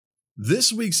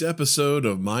This week's episode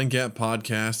of Mind Gap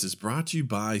Podcast is brought to you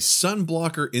by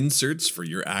Sunblocker Inserts for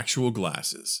your actual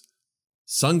glasses.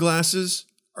 Sunglasses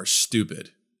are stupid.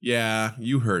 Yeah,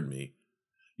 you heard me.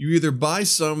 You either buy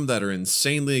some that are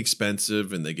insanely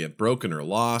expensive and they get broken or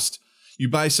lost, you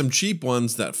buy some cheap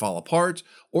ones that fall apart,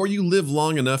 or you live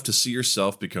long enough to see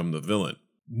yourself become the villain.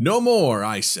 No more,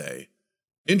 I say.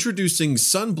 Introducing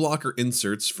Sunblocker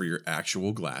Inserts for your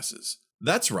actual glasses.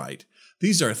 That's right.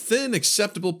 These are thin,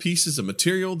 acceptable pieces of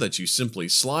material that you simply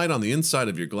slide on the inside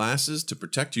of your glasses to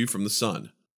protect you from the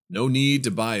sun. No need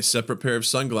to buy a separate pair of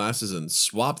sunglasses and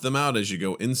swap them out as you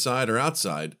go inside or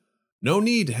outside. No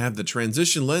need to have the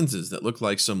transition lenses that look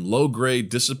like some low-grade,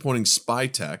 disappointing spy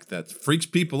tech that freaks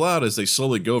people out as they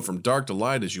slowly go from dark to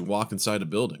light as you walk inside a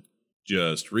building.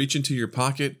 Just reach into your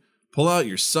pocket, pull out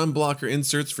your sunblocker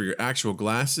inserts for your actual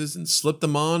glasses, and slip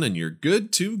them on and you're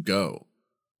good to go.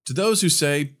 To those who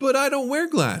say, but I don't wear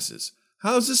glasses,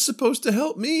 how is this supposed to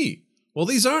help me? Well,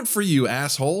 these aren't for you,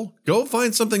 asshole. Go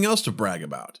find something else to brag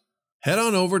about. Head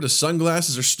on over to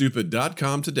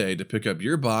sunglassesaresstupid.com today to pick up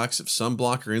your box of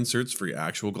sunblocker inserts for your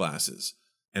actual glasses.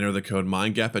 Enter the code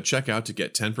MINDGAP at checkout to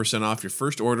get 10% off your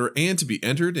first order and to be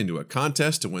entered into a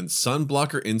contest to win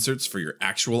sunblocker inserts for your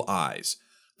actual eyes.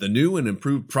 The new and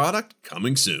improved product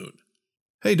coming soon.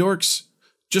 Hey dorks.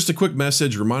 Just a quick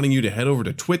message reminding you to head over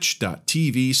to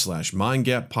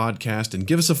twitch.tv/mindgappodcast and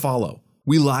give us a follow.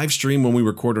 We live stream when we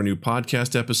record our new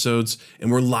podcast episodes,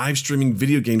 and we're live streaming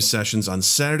video game sessions on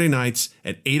Saturday nights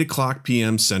at 8 o'clock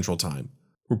p.m. Central Time.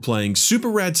 We're playing super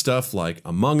rad stuff like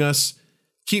Among Us,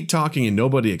 Keep Talking and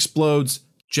Nobody Explodes,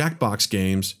 Jackbox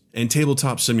games, and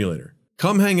Tabletop Simulator.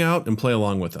 Come hang out and play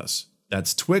along with us.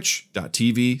 That's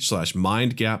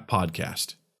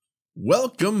twitch.tv/mindgappodcast.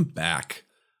 Welcome back.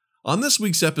 On this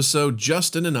week's episode,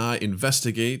 Justin and I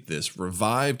investigate this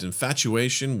revived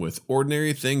infatuation with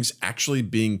ordinary things actually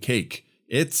being cake.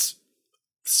 It's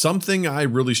something I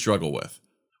really struggle with.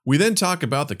 We then talk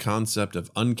about the concept of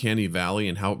Uncanny Valley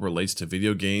and how it relates to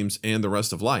video games and the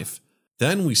rest of life.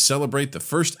 Then we celebrate the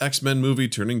first X-Men movie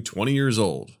turning 20 years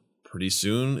old. Pretty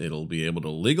soon, it'll be able to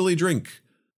legally drink.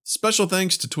 Special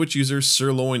thanks to Twitch user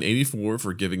Sirloin84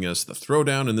 for giving us the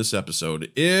throwdown in this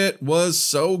episode. It was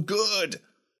so good!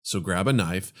 So grab a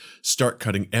knife, start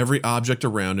cutting every object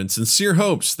around in sincere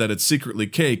hopes that it's secretly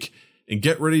cake, and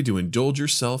get ready to indulge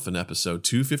yourself in episode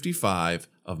 255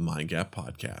 of Mind Gap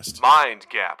Podcast. Mind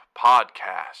Gap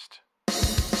Podcast.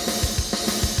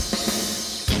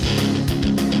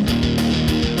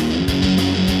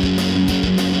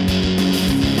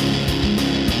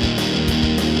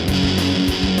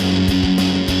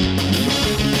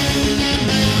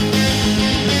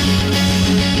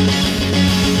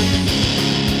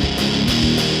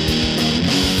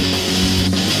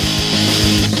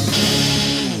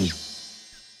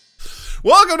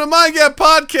 Welcome to Mind Gap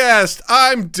Podcast.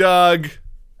 I'm Doug.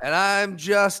 And I'm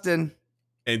Justin.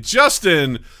 And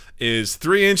Justin is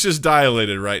 3 inches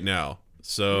dilated right now.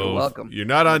 So You're welcome. You're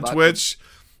not on Twitch.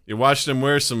 You're watching him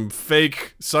wear some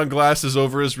fake sunglasses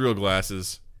over his real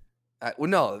glasses. Well,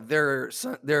 no, they're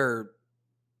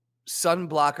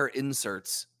sunblocker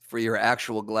inserts for your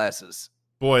actual glasses.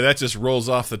 Boy, that just rolls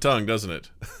off the tongue, doesn't it?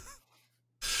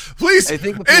 Please,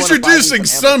 introducing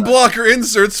sunblocker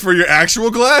inserts for your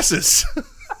actual glasses.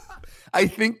 I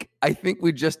think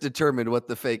we just determined what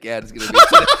the fake ad is going to be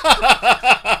today.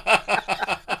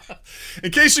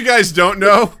 In case you guys don't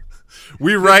know,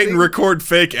 we write and record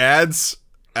fake ads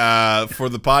for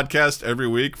the podcast every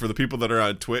week for the people that are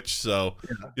on Twitch. So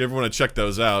if you ever want to check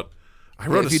those out,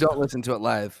 if you don't listen to it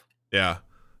live. Yeah.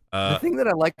 The thing that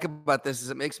I like about this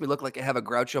is it makes me look like I have a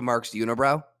Groucho Marx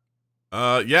unibrow.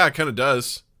 Yeah, it kind of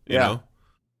does. You know?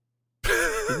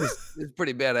 It's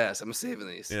pretty badass. I'm saving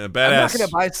these. Yeah, badass. I'm not going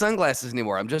to buy sunglasses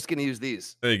anymore. I'm just going to use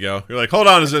these. There you go. You're like, hold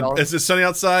on, is it sunny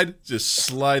outside? Just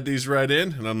slide these right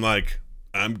in, and I'm like,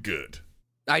 I'm good.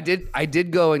 I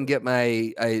did go and get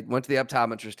I went to the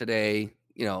optometrist today.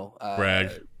 Brag.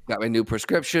 Got my new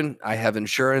prescription. I have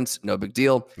insurance. No big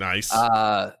deal. Nice.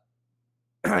 I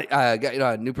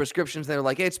got new prescriptions. They were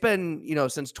like, hey, it's been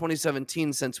since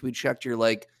 2017 since we checked your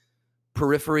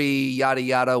periphery yada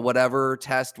yada whatever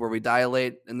test where we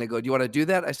dilate. And they go, do you want to do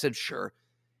that? I said sure.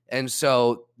 And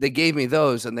so they gave me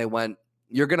those, and they went,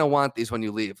 you're gonna want these when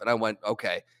you leave. And I went,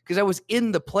 okay, because I was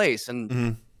in the place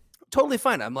and totally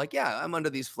fine. I'm like, yeah, I'm under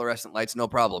these fluorescent lights, no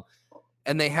problem.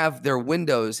 And they have their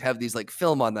windows have these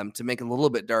film on them to make it a little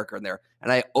bit darker in there. And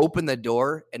I opened the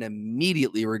door and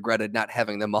immediately regretted not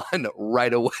having them on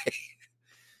right away.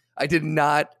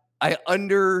 I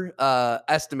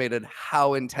underestimated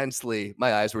how intensely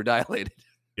my eyes were dilated.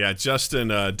 Yeah, Justin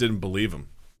didn't believe him.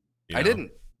 I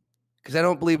didn't. Because I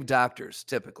don't believe doctors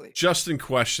typically. Justin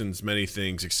questions many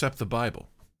things except the Bible.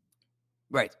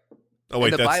 Right. Oh,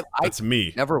 wait, the Bible, that's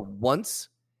me. Never once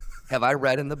have I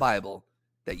read in the Bible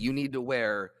that you need to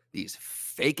wear these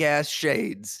fake-ass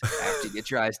shades after you get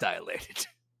your eyes dilated.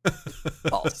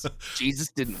 False. Jesus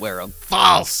didn't wear them.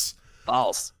 False.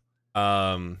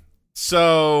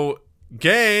 So,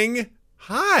 gang,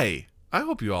 hi. I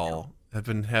hope you all have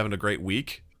been having a great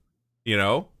week.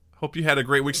 Hope you had a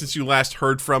great week since you last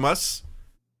heard from us.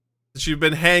 Since you've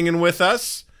been hanging with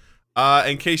us.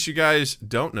 In case you guys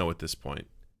don't know at this point,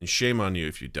 and shame on you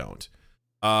if you don't,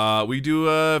 we do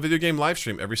a video game live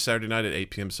stream every Saturday night at 8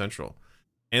 p.m. Central.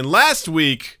 And last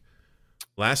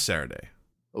Saturday,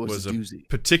 was a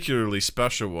particularly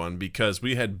special one because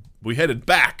we headed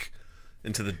back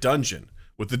into the dungeon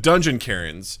with the Dungeon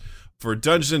Karens for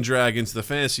Dungeons & Dragons, the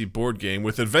fantasy board game,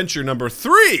 with adventure number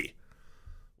 3,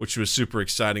 which was super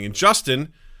exciting. And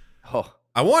Justin,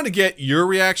 I want to get your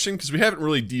reaction because we haven't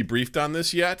really debriefed on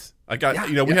this yet. We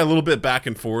had a little bit back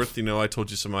and forth. I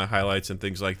told you some of my highlights and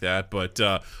things like that. But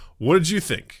what did you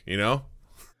think?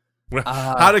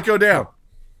 How'd it go down?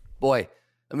 Boy,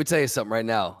 let me tell you something right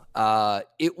now.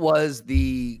 It was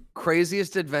the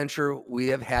craziest adventure we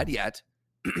have had yet.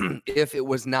 If it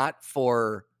was not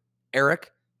for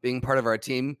Eric being part of our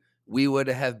team, we would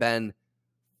have been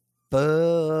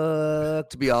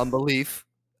fucked beyond belief.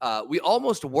 We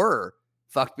almost were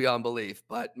fucked beyond belief,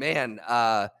 but man,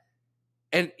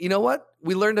 and you know what?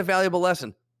 We learned a valuable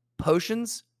lesson.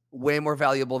 Potions, way more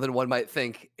valuable than one might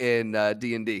think in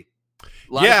D&D.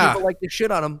 A lot of people like to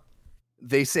shit on them.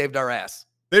 They saved our ass.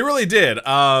 They really did.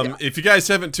 If you guys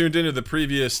haven't tuned into the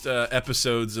previous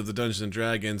episodes of the Dungeons &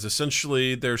 Dragons,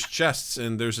 essentially there's chests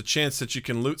and there's a chance that you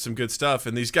can loot some good stuff.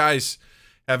 And these guys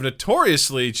have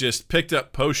notoriously just picked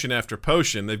up potion after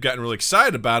potion. They've gotten really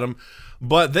excited about them,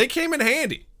 but they came in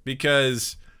handy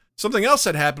because something else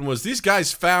that happened was these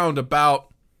guys found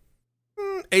about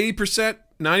 80%,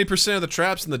 90% of the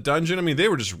traps in the dungeon. I mean, they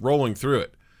were just rolling through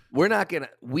it.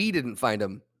 We didn't find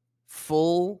them.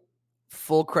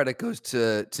 Full credit goes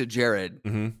to Jared,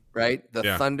 right?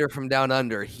 The Thunder from Down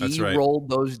Under. He rolled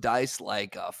those dice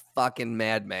like a fucking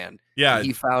madman. Yeah.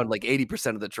 He found like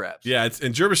 80% of the traps. Yeah,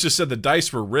 and Jervis just said the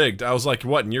dice were rigged. I was like,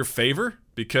 what, in your favor?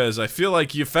 Because I feel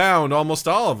like you found almost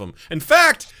all of them. In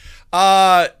fact,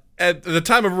 at the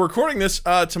time of recording this,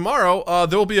 tomorrow,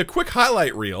 there will be a quick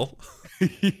highlight reel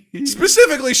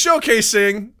specifically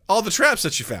showcasing all the traps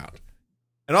that you found.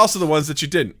 And also the ones that you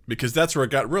didn't, because that's where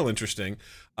it got real interesting.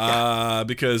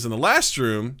 Because in the last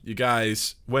room, you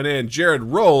guys went in, Jared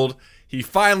rolled, he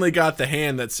finally got the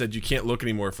hand that said you can't look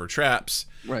anymore for traps.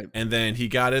 Right. And then he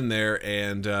got in there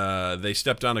and they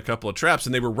stepped on a couple of traps,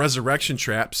 and they were resurrection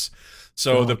traps.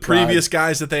 So the previous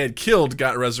guys that they had killed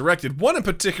got resurrected. One in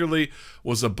particularly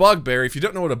was a bugbear. If you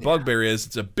don't know what a bugbear is,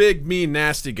 it's a big, mean,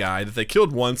 nasty guy that they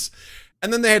killed once,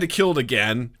 and then they had to kill it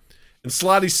again. And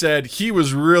Slotty said he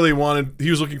was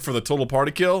looking for the total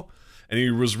party kill, and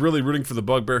he was really rooting for the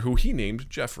bugbear, who he named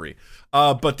Jeffrey.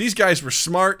 But these guys were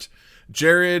smart.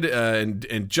 Jared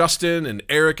and Justin and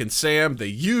Eric and Sam, they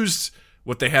used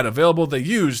what they had available. They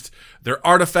used their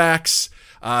artifacts.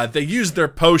 They used their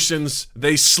potions.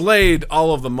 They slayed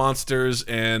all of the monsters,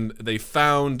 and they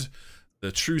found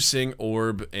the True Sing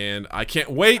Orb. And I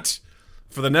can't wait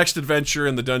for the next adventure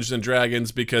in the Dungeons &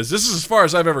 Dragons, because this is as far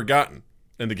as I've ever gotten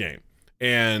in the game.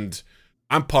 And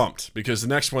I'm pumped because the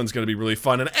next one's going to be really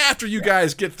fun. And after you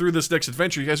guys get through this next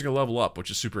adventure, you guys are going to level up, which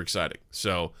is super exciting.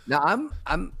 So now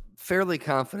I'm fairly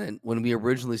confident when we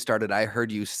originally started, I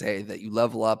heard you say that you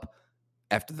level up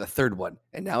after the third one,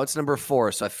 and now it's number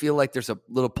 4. So I feel like there's a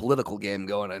little political game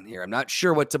going on here. I'm not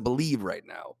sure what to believe right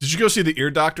now. Did you go see the ear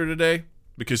doctor today?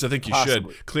 Because I think you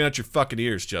should clean out your fucking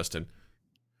ears, Justin.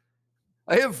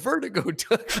 I have vertigo.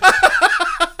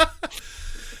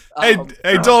 Hey,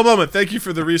 dull moment. Thank you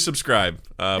for the resubscribe.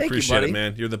 Appreciate you, it,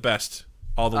 man. You're the best.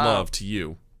 All the love to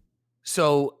you.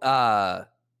 So I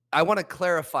want to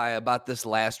clarify about this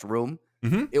last room.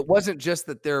 Mm-hmm. It wasn't just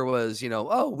that there was,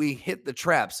 we hit the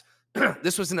traps.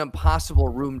 This was an impossible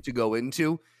room to go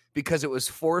into because it was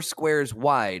 4 squares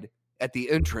wide at the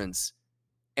entrance,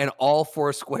 and all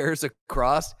 4 squares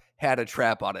across had a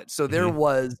trap on it. So there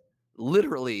was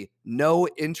literally no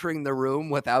entering the room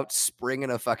without springing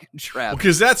a fucking trap.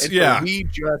 Because we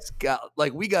just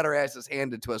we got our asses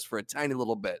handed to us for a tiny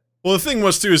little bit. Well, the thing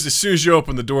was, too, is as soon as you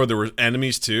opened the door, there were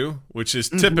enemies, too, which is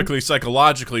typically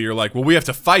psychologically, you're like, well, we have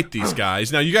to fight these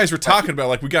guys. Now, you guys were talking about,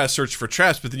 like, we got to search for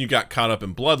traps, but then you got caught up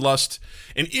in bloodlust.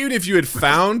 And even if you had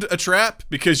found a trap,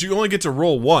 because you only get to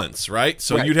roll once, right?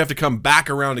 So you'd have to come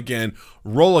back around again,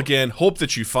 roll again, hope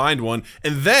that you find one.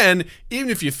 And then,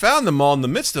 even if you found them all in the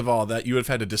midst of all that, you would have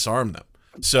had to disarm them.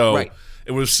 So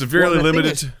it was severely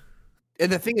limited.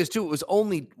 And the thing is, too, it was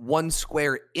only one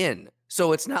square in.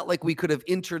 So it's not like we could have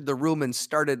entered the room and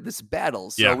started this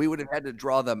battle. So we would have had to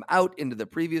draw them out into the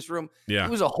previous room. Yeah. It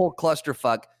was a whole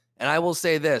clusterfuck. And I will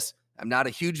say this, I'm not a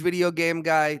huge video game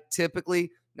guy,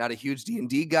 typically, not a huge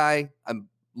D&D guy. I'm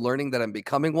learning that I'm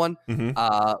becoming one.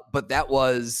 But that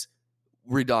was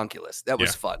redonkulous. That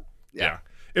was fun. Yeah.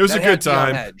 It was a good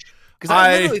time. Because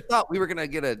I literally thought we were going to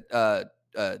get a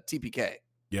TPK.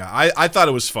 Yeah, I thought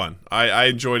it was fun. I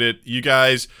enjoyed it. You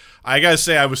guys, I gotta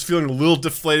say, I was feeling a little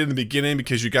deflated in the beginning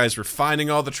because you guys were finding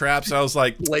all the traps. I was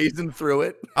like blazing through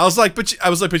it. I was like, but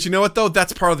you know what though?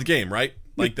 That's part of the game, right?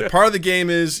 Like the part of the game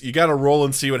is you got to roll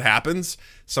and see what happens.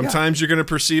 Sometimes you're gonna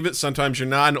perceive it, sometimes you're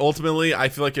not, and ultimately, I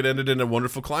feel like it ended in a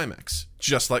wonderful climax,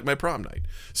 just like my prom night.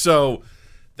 So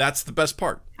that's the best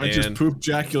part. I just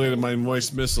poop-jaculated my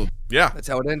moist missile. Yeah. That's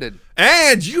how it ended.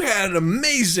 And you had an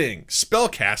amazing spell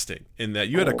casting in that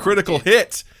you had a critical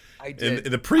hit. I did.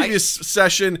 In the previous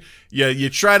session, you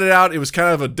tried it out. It was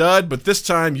kind of a dud, but this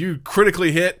time you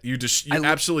critically hit. You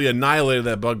absolutely annihilated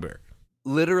that bugbear.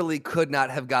 Literally could not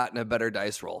have gotten a better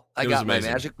dice roll. I got my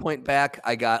magic point back.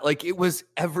 I got, like, it was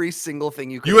every single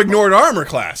thing you could. You ignored armor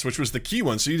class, which was the key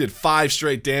one. So you did 5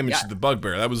 straight damage to the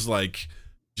bugbear. That was like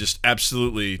just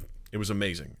absolutely, it was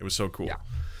amazing. It was so cool. Yeah.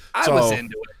 I was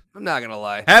into it. I'm not going to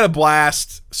lie. Had a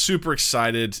blast. Super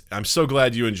excited. I'm so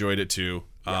glad you enjoyed it too.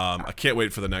 I can't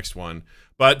wait for the next one.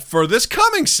 But for this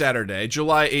coming Saturday,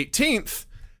 July 18th,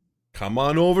 come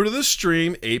on over to the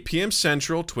stream, 8 p.m.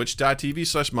 Central,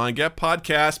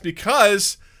 twitch.tv/MindGapPodcast,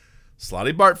 because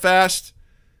Slotty Bartfast,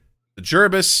 the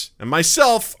Jerbis, and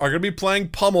myself are going to be playing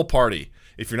Pummel Party.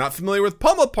 If you're not familiar with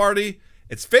Pummel Party,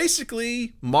 it's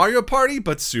basically Mario Party,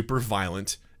 but super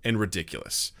violent and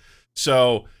ridiculous.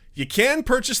 So you can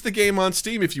purchase the game on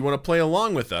Steam if you want to play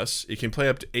along with us. You can play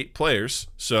up to 8 players,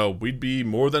 so we'd be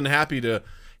more than happy to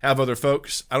have other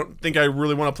folks. I don't think I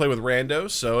really want to play with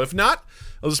randos, so if not,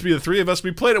 it'll just be the 3 of us.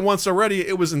 We played it once already.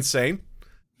 It was insane.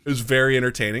 It was very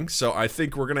entertaining, so I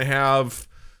think we're going to have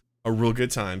a real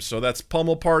good time. So that's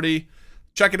Pummel Party.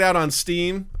 Check it out on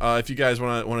Steam if you guys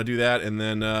want to do that, and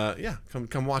then,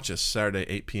 come watch us Saturday,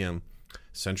 8 p.m.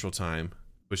 Central Time,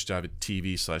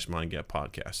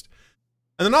 twitch.tv/MindGapPodcast.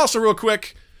 And then also real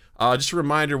quick, just a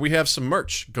reminder, we have some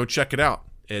merch. Go check it out.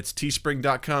 It's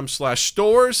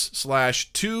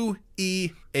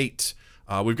teespring.com/stores/2E8.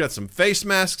 We've got some face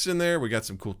masks in there. We got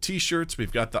some cool t-shirts.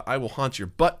 We've got the I Will Haunt Your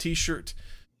Butt t-shirt,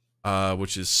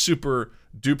 which is super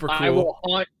duper cool. I will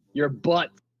haunt your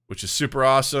butt. Which is super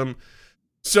awesome.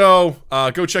 So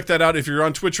go check that out. If you're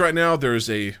on Twitch right now, there's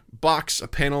a box, a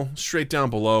panel straight down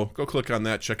below. Go click on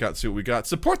that. Check out, see what we got.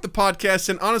 Support the podcast.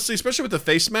 And honestly, especially with the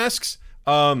face masks,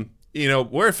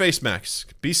 wear face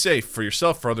masks. Be safe for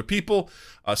yourself, for other people.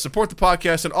 Support the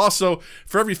podcast. And also,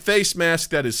 for every face mask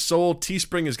that is sold,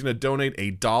 Teespring is going to donate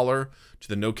 $1 to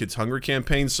the No Kids Hungry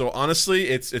campaign. So honestly,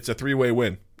 it's a 3-way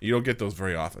win. You don't get those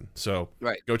very often. So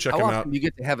go check them out. You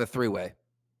get to have a 3-way?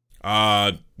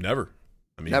 Never.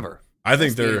 I mean, never. I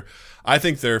think they're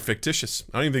fictitious.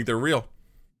 I don't even think they're real.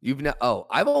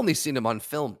 I've only seen them on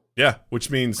film. Yeah,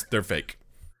 which means they're fake.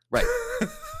 Right.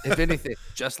 If anything,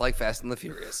 just like Fast and the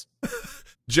Furious.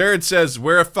 Jared says,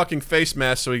 wear a fucking face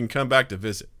mask so he can come back to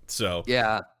visit. So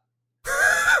yeah.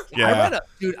 Yeah.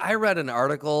 I read an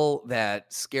article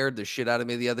that scared the shit out of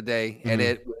me the other day, and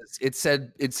it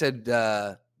said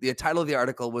the title of the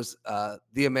article was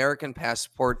 "The American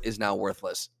Passport is Now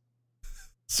Worthless."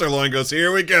 Sirloin goes,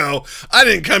 here we go. I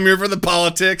didn't come here for the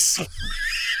politics. Is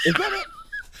that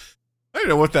I don't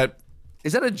know what that...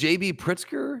 Is that a J.B.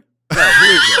 Pritzker? No, who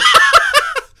is it?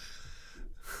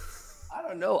 I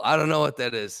don't know what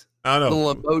that is. I don't know.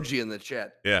 Little emoji in the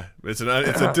chat. Yeah, it's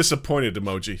a disappointed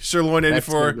emoji. Sirloin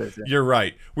 84, you're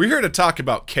right. We're here to talk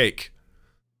about cake.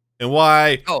 And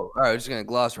why... Oh, all right. I'm just going to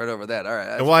gloss right over that. All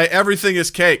right. And why everything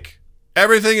is cake.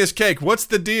 Everything is cake. What's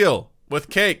the deal with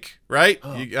cake, right?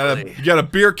 Oh, you got a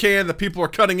beer can that people are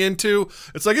cutting into.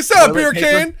 It's like, it's not a beer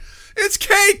can. It's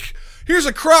cake. Here's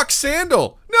a Croc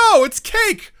sandal. No, it's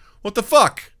cake. What the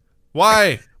fuck?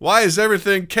 Why? Why is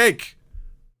everything cake?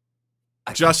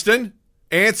 Justin,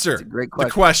 answer the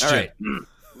question. All right.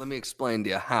 Let me explain to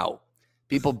you how.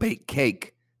 People bake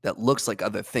cake that looks like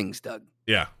other things, Doug.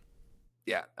 Yeah.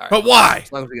 Yeah. All right. But why?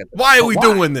 Why are we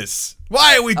doing this?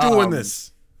 Why are we doing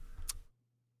this?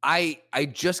 I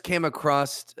just came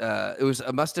across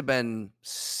it must have been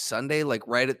Sunday, like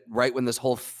right when this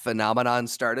whole phenomenon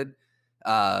started.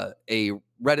 A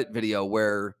Reddit video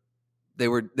where they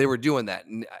were doing that,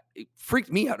 and it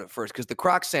freaked me out at first because the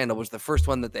Croc sandal was the first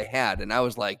one that they had, and I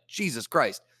was like, Jesus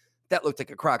Christ, that looked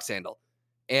like a Croc sandal.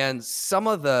 And some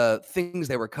of the things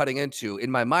they were cutting into,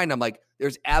 in my mind, I'm like,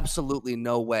 there's absolutely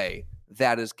no way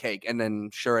that is cake. And then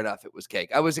sure enough, it was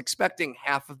cake. I was expecting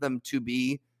half of them to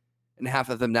be and half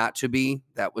of them not to be.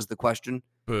 That was the question.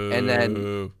 Boo. And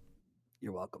then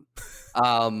you're welcome.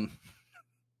 I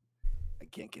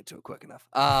can't get to it quick enough.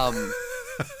 I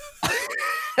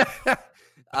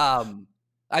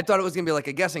thought it was gonna be like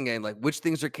a guessing game, like which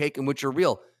things are cake and which are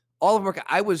real. All of them are.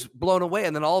 I was blown away,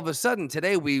 and then all of a sudden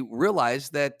today we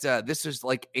realized that this is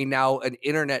like now an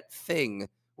internet thing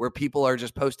where people are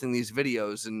just posting these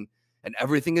videos and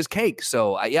everything is cake.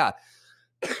 So yeah,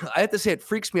 I have to say it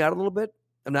freaks me out a little bit.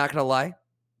 I'm not gonna lie,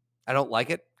 I don't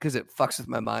like it because it fucks with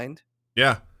my mind.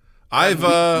 Yeah. I'm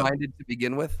weak-minded to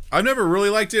begin with. I've never really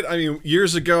liked it. I mean,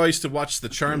 years ago I used to watch the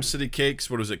Charm City Cakes.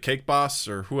 What was it, Cake Boss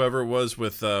or whoever it was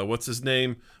with what's his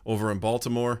name over in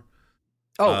Baltimore?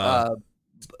 Buddy,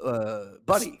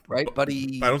 right?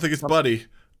 Buddy. I don't think it's Buddy.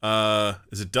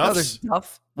 Is it Duff's? No, there's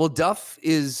Duff. Well, Duff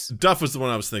was the one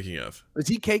I was thinking of. Is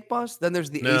he Cake Boss? Then there's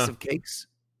the Ace of Cakes.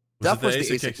 Duff was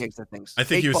the Ace of Cakes, I think. I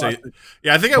think he was.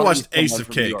 Yeah, I think I watched Ace of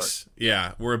Cakes.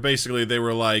 Yeah, where basically they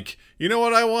were like, you know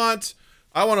what I want?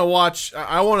 I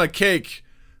want a cake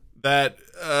that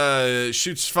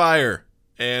shoots fire,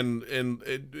 and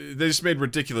they just made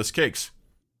ridiculous cakes.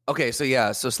 Okay, so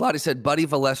yeah, so Slotty said Buddy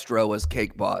Valestro was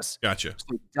Cake Boss. Gotcha.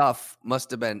 So Duff must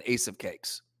have been Ace of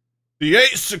Cakes. The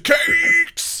Ace of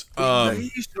Cakes.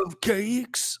 Ace of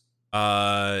Cakes.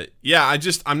 Yeah,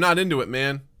 I'm not into it,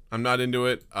 man. I'm not into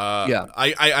it. Yeah.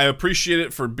 I appreciate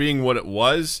it for being what it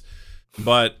was,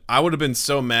 but I would have been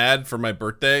so mad for my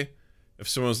birthday if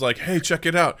someone was like, hey, check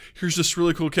it out. Here's this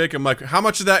really cool cake. I'm like, how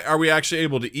much of that are we actually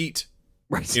able to eat?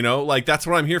 Right. You know, like that's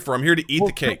what I'm here for. I'm here to eat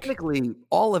the cake. Technically,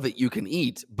 all of it you can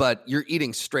eat, but you're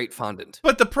eating straight fondant.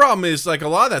 But the problem is, like, a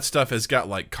lot of that stuff has got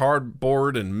like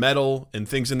cardboard and metal and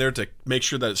things in there to make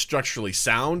sure that it's structurally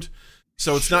sound.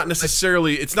 So it's not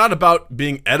necessarily, it's not about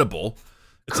being edible.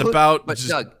 It's about But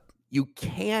Doug, you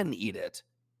can eat it.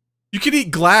 You can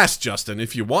eat glass, Justin,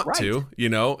 if you want Right. to. You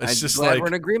know, it's I'm just glad like we're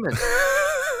in agreement.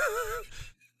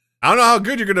 I don't know how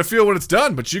good you're gonna feel when it's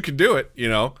done, but you can do it. You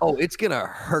know. Oh, it's gonna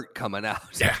hurt coming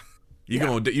out. Yeah.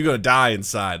 You're gonna die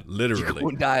inside, literally. You're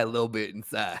gonna die a little bit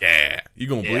inside. Yeah, you're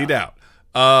gonna Yeah. bleed out.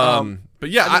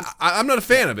 But yeah, I'm not a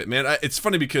fan of it, man. It's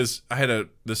funny because I had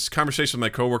this conversation with my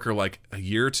coworker like a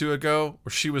year or two ago,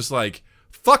 where she was like,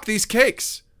 "Fuck these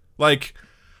cakes! Like,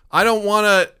 I don't want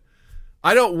to.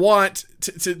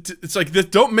 It's like this.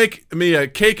 Don't make me a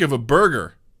cake of a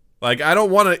burger. Like, I don't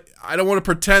want to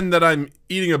pretend that I'm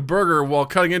eating a burger while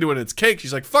cutting into it and it's cake."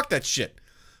 She's like, "Fuck that shit.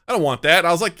 I don't want that."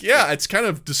 I was like, "Yeah, it's kind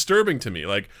of disturbing to me.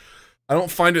 Like, I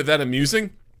don't find it that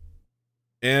amusing."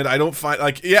 And I don't find,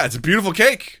 like, yeah, it's a beautiful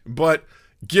cake, but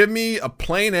give me a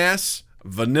plain ass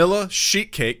vanilla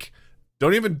sheet cake.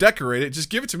 Don't even decorate it.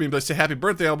 Just give it to me and say happy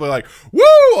birthday. I'll be like, woo!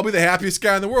 I'll be the happiest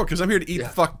guy in the world because I'm here to eat the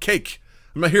fuck cake.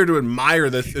 I'm not here to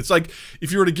admire this. It's like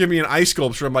if you were to give me an ice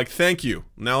sculpture, I'm like, thank you.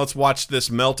 Now let's watch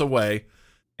this melt away,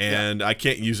 and I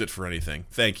can't use it for anything.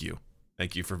 Thank you.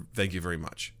 Thank you very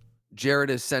much.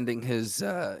 Jared is sending his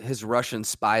Russian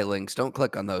spy links. Don't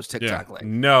click on those TikTok links.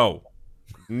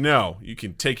 No, you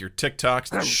can take your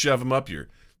TikToks and shove them up your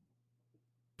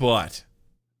butt.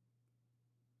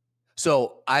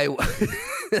 So I'm in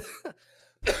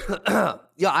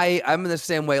the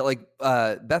same way. Like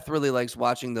Beth really likes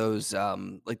watching those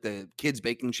like the Kids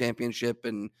Baking Championship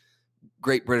and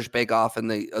Great British Bake Off and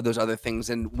those other things.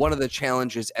 And one of the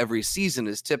challenges every season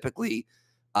is typically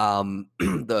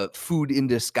the Food in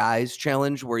Disguise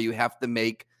challenge, where you have to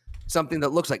make something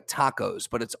that looks like tacos,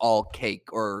 but it's all cake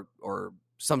or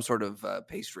some sort of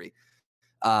pastry.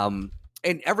 And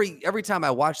every time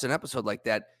I watch an episode like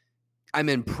that, I'm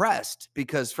impressed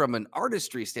because from an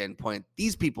artistry standpoint,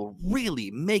 these people really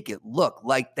make it look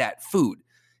like that food.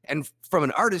 And from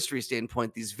an artistry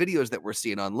standpoint, these videos that we're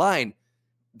seeing online,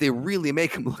 they really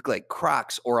make them look like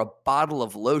Crocs or a bottle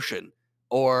of lotion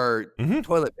or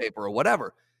toilet paper or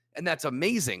whatever. And that's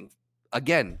amazing,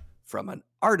 again, from an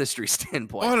artistry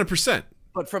standpoint. 100%.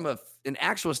 But from an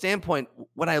actual standpoint,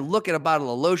 when I look at a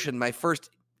bottle of lotion, my first,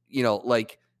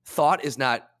 thought is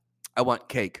not, I want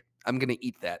cake. I'm going to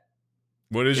eat that.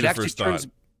 What is your first thought?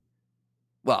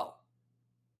 Well,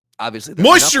 obviously,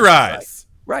 moisturize.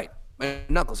 Right, my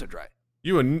knuckles are dry.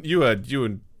 You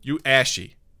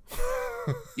ashy.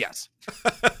 Yes.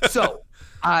 So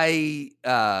I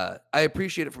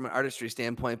appreciate it from an artistry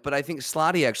standpoint, but I think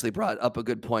Slotty actually brought up a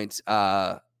good point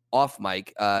off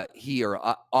mic,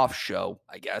 off show,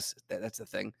 I guess that's the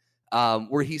thing,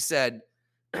 where he said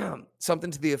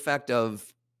something to the effect of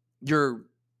you're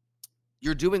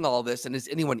doing all this, and is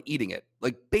anyone eating it?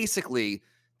 Like, basically,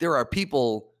 there are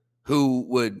people who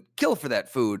would kill for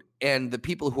that food, and the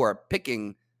people who are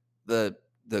picking the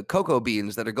cocoa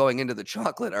beans that are going into the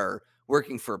chocolate are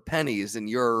working for pennies, and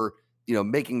you're,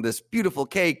 making this beautiful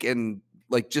cake and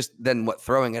like just then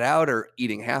throwing it out or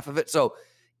eating half of it. So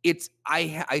it's,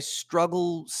 I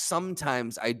struggle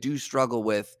sometimes. I do struggle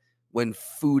with when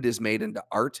food is made into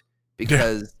art,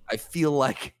 because I feel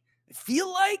like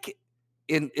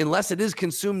unless it is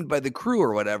consumed by the crew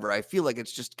or whatever, I feel like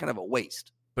it's just kind of a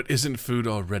waste. But isn't food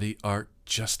already art,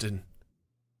 Justin?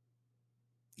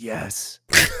 Yes.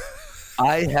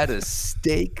 I had a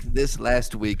steak this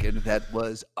last week, and that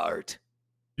was art.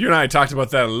 You and I talked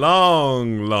about that a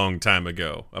long, long time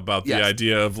ago, about the Yes.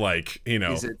 idea of like,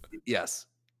 Yes.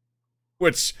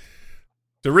 which,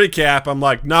 to recap, I'm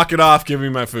like, knock it off, give me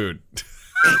my food.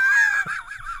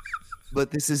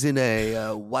 But this is in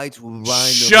a white wine.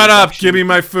 Shut up, give me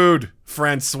my food,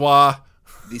 Francois.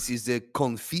 This is a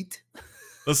confit.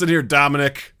 Listen here,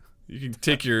 Dominic. You can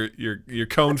take your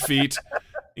cone feet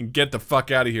and get the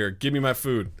fuck out of here. Give me my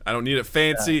food. I don't need it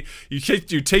fancy. You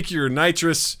take your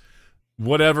nitrous,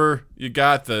 whatever you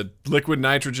got, the liquid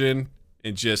nitrogen,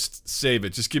 and just save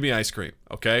it. Just give me ice cream,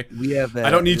 okay? We have. I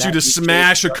don't need you to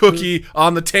smash a cookie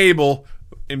on the table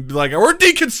and be like, we're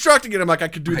deconstructing it. I'm like, I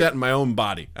could do that in my own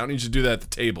body. I don't need you to do that at the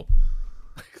table.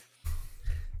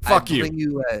 Fuck I you. bring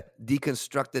you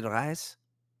deconstructed rice.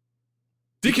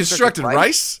 Deconstructed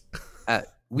rice?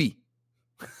 Oui.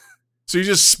 So you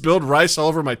just spilled rice all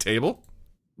over my table?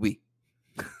 Oui.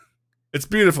 It's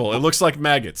beautiful. It looks like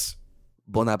maggots.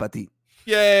 Bon appetit.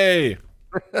 Yay!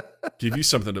 Give you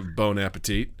something to bon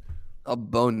appetit. I'll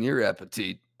bone your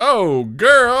appetite. Oh,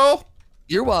 girl!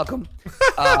 You're welcome.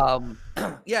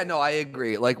 Yeah, no, I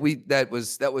agree. Like that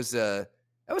was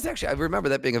actually, I remember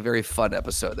that being a very fun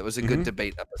episode. That was a good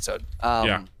debate episode.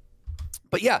 Yeah.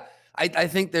 But yeah, I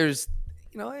think there's,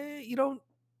 you don't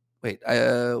wait.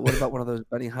 What about one of those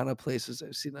Benihana places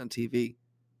I've seen on TV?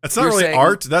 That's not You're really saying-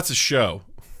 art. That's a show.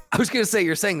 I was gonna say,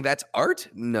 you're saying that's art?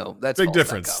 No, that's Big false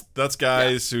difference. echo. That's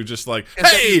guys who just like, And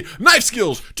so- hey, knife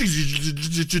skills.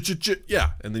 Yeah,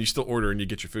 and then you still order and you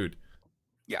get your food.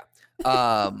 Yeah.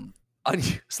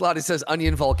 Slotty says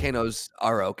onion volcanoes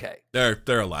are okay.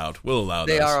 They're allowed. We'll allow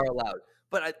They those. are allowed.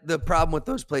 But the problem with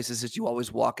those places is you always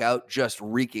walk out just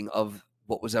reeking of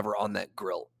what was ever on that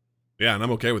grill. Yeah, and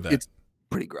I'm okay with that. It's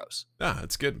pretty gross. Yeah,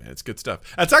 it's good, man. It's good stuff.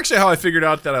 That's actually how I figured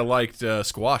out that I liked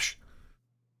squash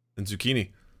and zucchini.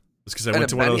 It's because I went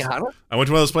to one of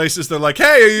those places. They're like,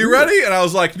 "Hey, are you ready?" And I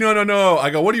was like, "No." I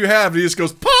go, "What do you have?" And he just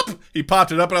goes, "Pop!" He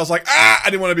popped it up, and I was like, "Ah!"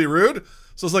 I didn't want to be rude,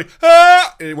 so I was like,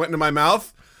 "Ah!" And it went into my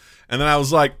mouth, and then I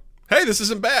was like, "Hey, this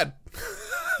isn't bad."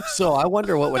 So I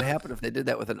wonder what would happen if they did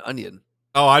that with an onion.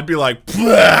 Oh, I'd be like,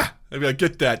 "Blah!" I'd be like,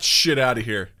 "Get that shit out of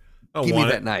here." I don't Give me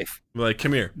want that it. knife. Be like,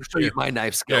 "Come here." I'll show you my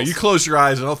knife Yeah, skills. you close your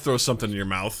eyes, and I'll throw something in your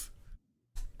mouth.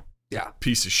 Yeah.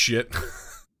 Piece of shit.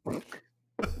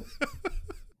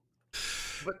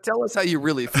 But tell us how you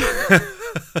really feel.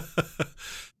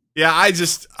 Yeah, I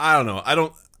don't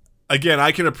know. Again,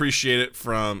 I can appreciate it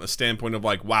from a standpoint of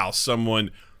like, wow, someone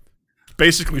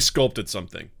basically sculpted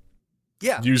something.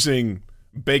 Yeah. Using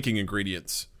baking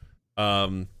ingredients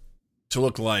to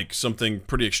look like something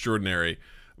pretty extraordinary.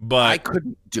 But I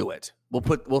couldn't do it.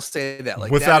 We'll say that.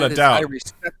 Like, Without that a doubt. I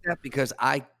respect that because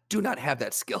I do not have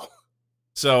that skill.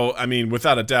 So, I mean,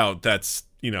 without a doubt, that's,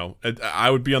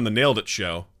 I would be on the Nailed It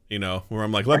show, where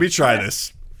I'm like, let me try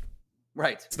this.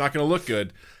 Right. It's not going to look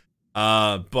good.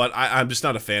 But I'm just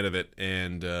not a fan of it.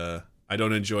 And I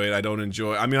don't enjoy it.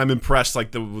 I mean, I'm impressed,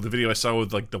 like the video I saw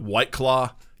with like the White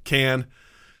Claw can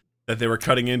that they were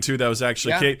cutting into. That was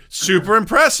actually cake. Super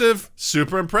impressive.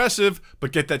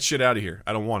 But get that shit out of here.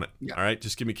 I don't want it. Yeah. All right?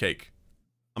 Just give me cake.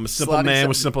 I'm a simple Slotty man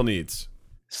with says- simple needs.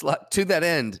 To that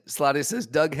end, Slotty says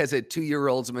Doug has a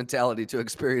 2-year-old's mentality to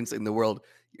experiencing the world.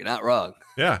 You're not wrong.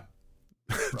 Yeah.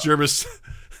 Jervis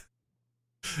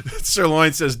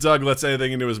Sirloin says Doug lets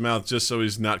anything into his mouth just so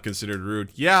he's not considered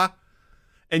rude. Yeah.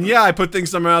 And yeah, I put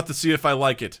things in my mouth to see if I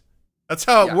like it. That's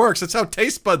how it works. That's how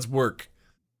taste buds work.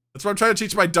 That's what I'm trying to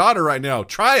teach my daughter right now.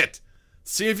 Try it.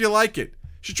 See if you like it.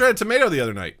 She tried a tomato the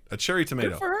other night, a cherry tomato.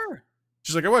 Good for her.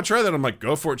 She's like, I want to try that. I'm like,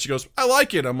 go for it. She goes, I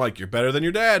like it. I'm like, you're better than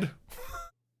your dad.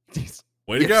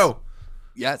 Way to go.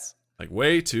 Yes. Like,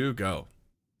 way to go.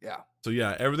 Yeah. So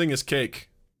yeah, everything is cake.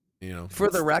 For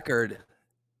the record,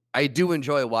 I do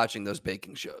enjoy watching those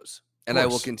baking shows, and I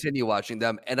will course. continue watching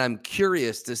them. And I'm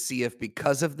curious to see if,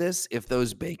 because of this, if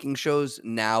those baking shows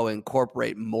now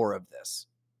incorporate more of this.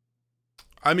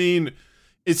 I mean,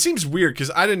 it seems weird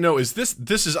because I didn't know.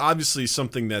 This is obviously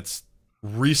something that's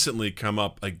recently come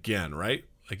up again, right?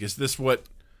 Like, is this what?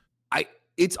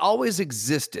 It's always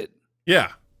existed,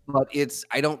 Yeah. but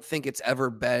I don't think it's ever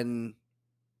been.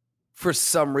 For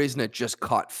some reason, it just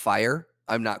caught fire.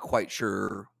 I'm not quite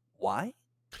sure why.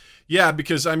 Yeah,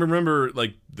 because I remember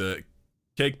like the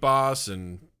Cake Boss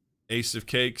and Ace of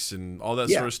Cakes and all that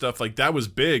sort of stuff. Like that was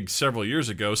big several years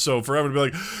ago. So for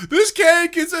everyone to be like,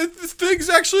 this thing's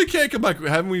actually cake. I'm like,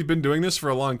 haven't we been doing this for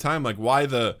a long time? Like why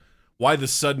the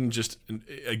sudden just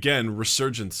again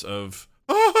resurgence of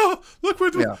look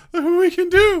what we can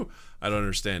do. I don't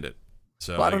understand it.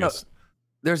 So well, I don't know.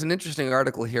 There's an interesting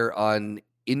article here on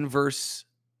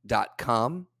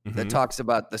inverse.com that talks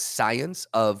about the science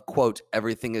of, quote,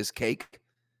 everything is cake.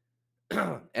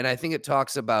 And I think it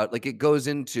talks about, like, it goes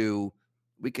into,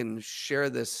 we can share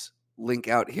this link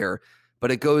out here,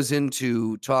 but it goes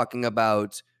into talking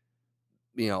about,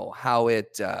 how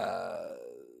it,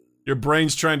 your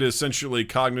brain's trying to essentially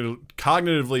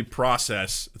cognitively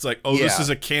process. It's like, this is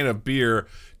a can of beer.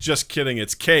 Just kidding,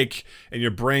 it's cake. And your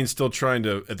brain's still trying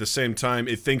to, at the same time,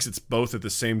 it thinks it's both at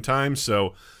the same time.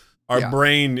 So our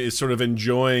brain is sort of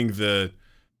enjoying the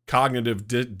cognitive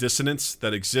dissonance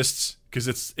that exists because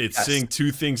it's seeing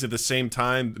two things at the same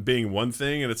time being one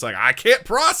thing, and it's like I can't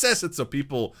process it. So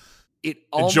people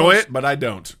enjoy it, but I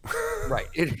don't. Right.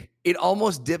 It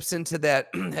almost dips into that.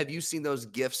 Have you seen those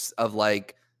GIFs of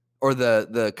like, or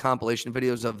the compilation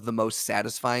videos of the most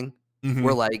satisfying,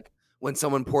 where like when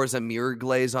someone pours a mirror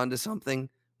glaze onto something,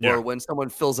 or when someone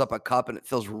fills up a cup and it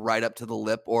fills right up to the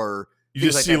lip, or you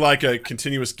just see like a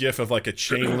continuous GIF of like a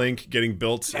chain link getting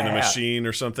built in a machine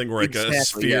or something, or like a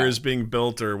sphere is being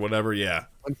built or whatever. Yeah.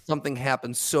 When something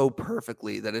happens so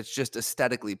perfectly that it's just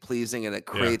aesthetically pleasing and it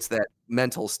creates that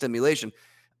mental stimulation.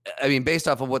 I mean, based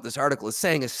off of what this article is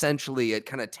saying, essentially it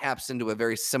kind of taps into a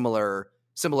very similar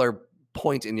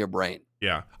point in your brain.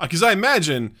 Yeah. Because I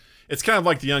imagine it's kind of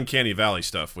like the uncanny valley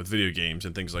stuff with video games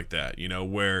and things like that,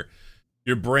 where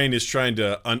your brain is trying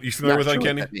to, you familiar with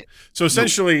uncanny? So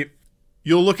essentially,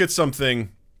 you'll look at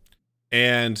something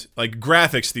and like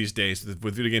graphics these days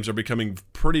with video games are becoming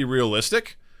pretty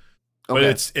realistic,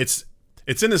 but it's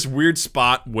in this weird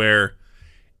spot where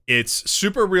it's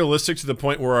super realistic to the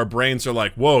point where our brains are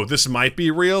like, whoa, this might be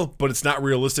real, but it's not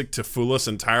realistic to fool us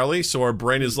entirely. So our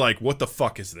brain is like, what the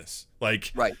fuck is this?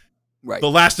 Like, right. The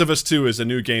Last of Us 2 is a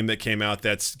new game that came out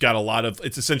that's got a lot of,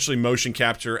 it's essentially motion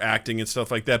capture, acting, and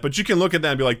stuff like that. But you can look at that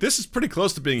and be like, this is pretty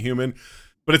close to being human.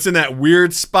 But it's in that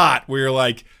weird spot where you're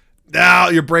like, now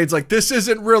your brain's like, this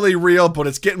isn't really real, but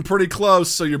it's getting pretty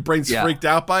close. So your brain's freaked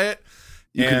out by it.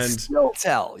 You can still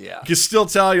tell, You can still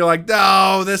tell. You're like,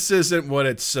 no, this isn't what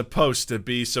it's supposed to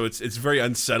be. So it's very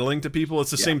unsettling to people. It's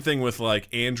the same thing with like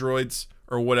androids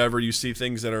or whatever. You see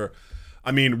things that are,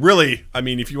 if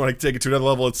you want to take it to another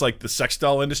level, it's like the sex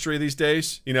doll industry these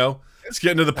days. It's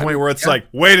getting to the point where it's like,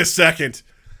 wait a second,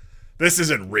 this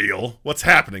isn't real. What's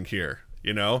happening here?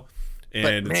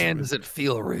 And but man, does it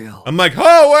feel real? I'm like,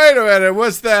 oh, wait a minute,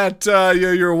 was that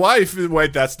your wife?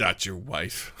 Wait, that's not your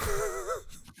wife.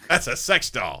 That's a sex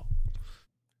doll.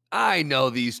 I know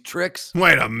these tricks.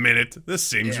 Wait a minute, this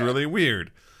seems really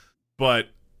weird. But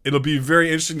it'll be very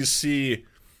interesting to see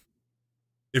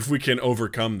if we can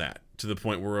overcome that to the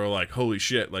point where we're like, holy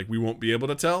shit, like we won't be able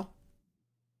to tell.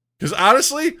 Because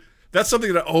honestly, that's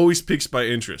something that always piques my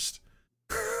interest.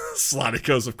 Slotty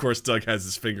goes, of course, Doug has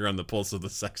his finger on the pulse of the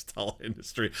sex doll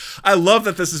industry. I love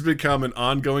that this has become an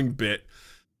ongoing bit,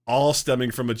 all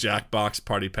stemming from a Jackbox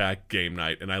Party Pack game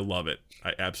night, and I love it.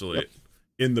 I absolutely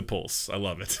in the pulse. I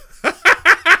love it.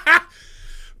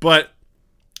 But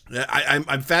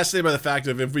I'm fascinated by the fact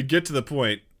of if we get to the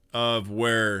point of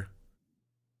where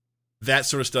that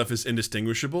sort of stuff is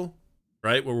indistinguishable,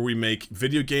 right? Where we make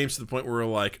video games to the point where we're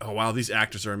like, oh wow, these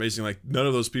actors are amazing. Like none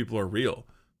of those people are real.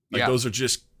 Like those are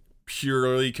just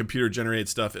purely computer generated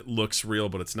stuff. It looks real,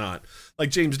 but it's not.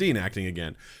 Like James Dean acting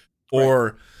again,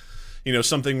 or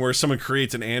something where someone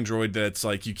creates an android that's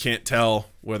like you can't tell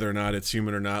whether or not it's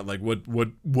human or not. Like what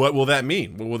will that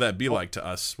mean? What will that be like to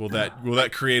us? Will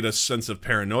that create a sense of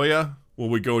paranoia? Will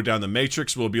we go down the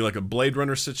Matrix? Will it be like a Blade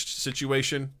Runner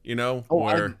situation? Where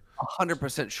I'm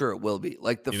 100% sure it will be.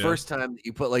 Like the first time that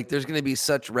you put, like, there's going to be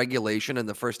such regulation, and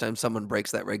the first time someone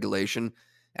breaks that regulation,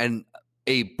 and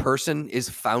a person is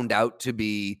found out to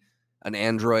be an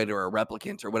android or a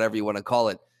replicant or whatever you want to call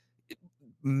it,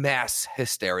 mass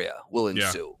hysteria will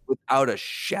ensue without a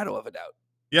shadow of a doubt.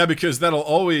 Yeah, because that'll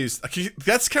always,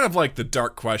 that's kind of like the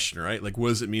dark question, right? Like, what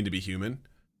does it mean to be human?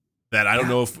 That I don't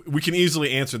know if we can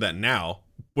easily answer that now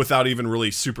without even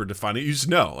really super defining it. You just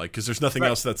know, like, because there's nothing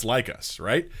else that's like us,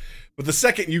 right? But the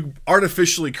second you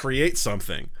artificially create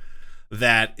something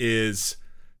that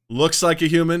looks like a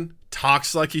human,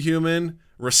 talks like a human,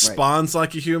 responds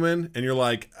like a human, and you're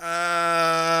like,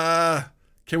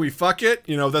 can we fuck it?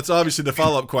 You know, that's obviously the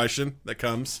follow-up question that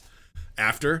comes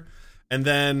after. And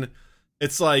then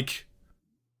it's like,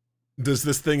 does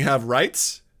this thing have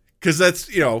rights? Because that's,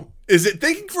 you know, is it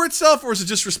thinking for itself or is it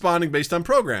just responding based on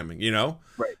programming, you know?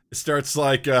 Right. It starts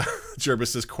like,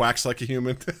 Jervis says, quacks like a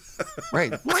human.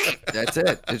 Right. That's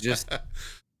it. It's just...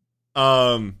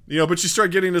 You know, but you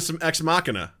start getting to some Ex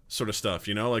Machina sort of stuff,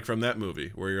 you know, like from that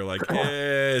movie where you're like,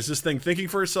 is this thing thinking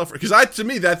for itself? Because to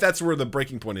me, that's where the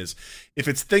breaking point is. If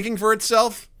it's thinking for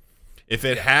itself, if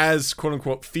it has quote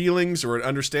unquote feelings or it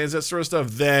understands that sort of stuff,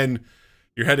 then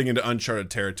you're heading into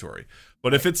uncharted territory.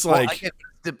 But if it's like,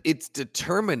 it's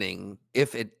determining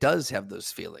if it does have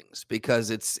those feelings,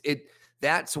 because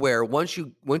that's where once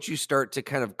you start to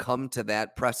kind of come to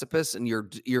that precipice and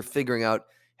you're figuring out,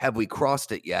 have we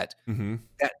crossed it yet? mm-hmm.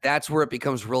 That's where it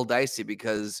becomes real dicey,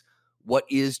 because what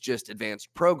is just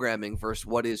advanced programming versus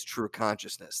what is true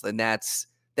consciousness? Then that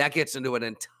gets into an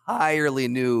entirely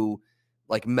new,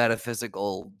 like,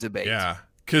 metaphysical debate. Yeah,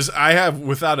 because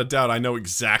without a doubt, I know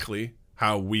exactly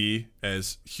how we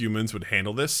as humans would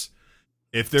handle this.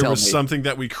 If there was something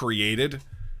that we created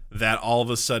that all of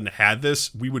a sudden had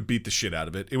this, we would beat the shit out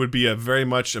of it. It would be very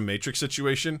much a Matrix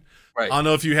situation. Right. I don't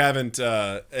know if you haven't,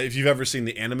 if you've ever seen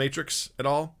the Animatrix at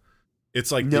all.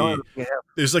 It's like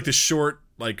there's like the short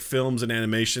like films and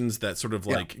animations that sort of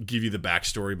like give you the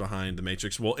backstory behind the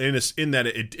Matrix. Well, in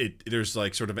that there's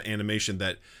like sort of an animation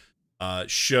that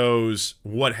shows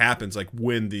what happens like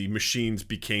when the machines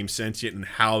became sentient and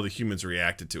how the humans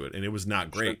reacted to it, and it was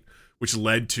not great, which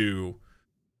led to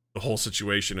the whole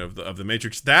situation of the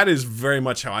Matrix. That is very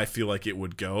much how I feel like it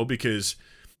would go, because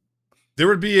there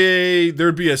would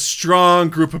be a strong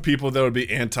group of people that would be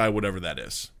anti whatever that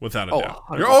is, without a doubt.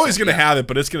 You're always going to have it,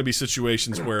 but it's going to be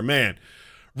situations where, man,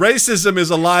 racism is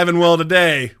alive and well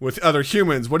today with other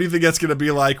humans. What do you think that's going to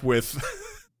be like with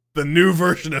the new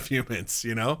version of humans,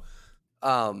 you know?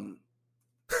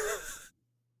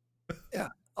 Yeah.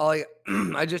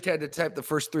 I just had to type the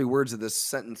first 3 words of this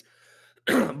sentence.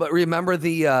 But remember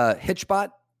the Hitchbot?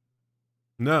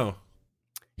 No.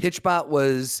 Hitchbot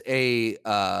was it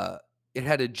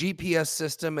had a GPS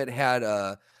system. It had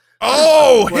a...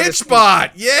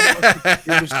 Hitchbot! Yeah!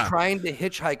 It was trying to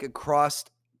hitchhike across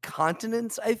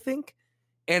continents, I think,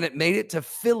 and it made it to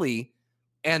Philly,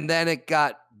 and then it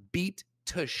got beat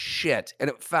to shit,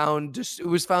 and it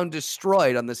was found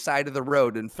destroyed on the side of the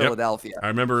road in Philadelphia. I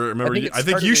remember. I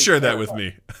think you shared that with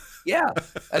me. Yeah,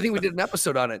 I think we did an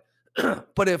episode on it.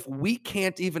 But if we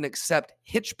can't even accept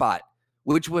Hitchbot,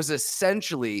 which was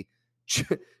essentially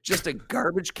just a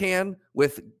garbage can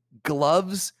with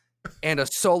gloves and a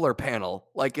solar panel,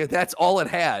 like if that's all it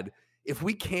had, if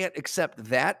we can't accept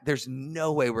that, there's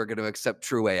no way we're going to accept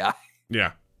true AI.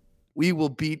 Yeah. We will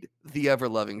beat the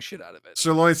ever-loving shit out of it.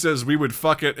 Sirloin says we would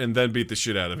fuck it and then beat the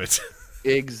shit out of it.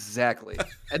 Exactly.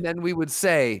 And then we would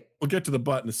say... We'll get to the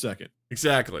butt in a second.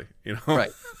 Exactly. You know?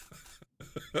 Right.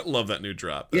 I love that new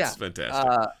drop. That's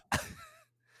fantastic.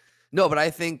 No, but I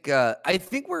think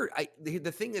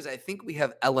the thing is, I think we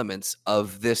have elements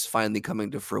of this finally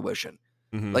coming to fruition.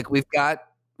 Mm-hmm. Like we've got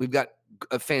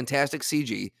a fantastic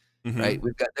CG, right?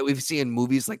 We've seen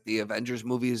movies like the Avengers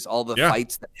movies, all the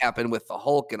fights that happen with the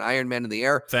Hulk and Iron Man in the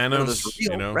air.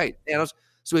 Thanos, right? Thanos.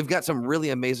 So we've got some really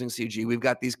amazing CG. We've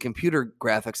got these computer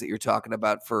graphics that you're talking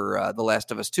about for The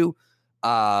Last of Us 2.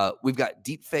 We've got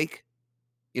deep fake.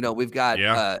 You know, we've got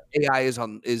AI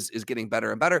is getting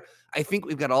better and better. I think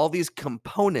we've got all these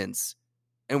components,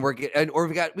 and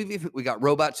we got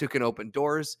robots who can open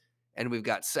doors, and we've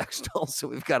got sex dolls. So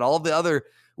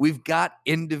we've got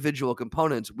individual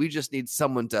components. We just need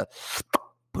someone to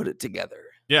put it together.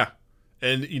 Yeah,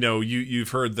 and you've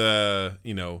heard the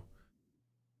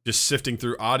just sifting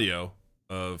through audio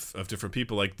of different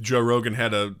people. Like Joe Rogan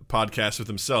had a podcast with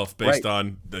himself based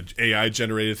on the AI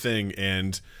generated thing,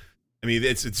 and I mean,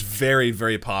 it's very,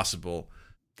 very possible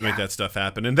to make that stuff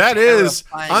happen. And that is,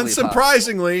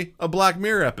 unsurprisingly, a Black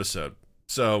Mirror episode.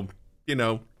 So,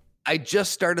 I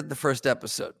just started the first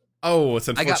episode. Oh, it's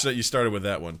unfortunate you started with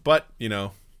that one. But, it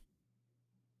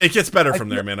gets better from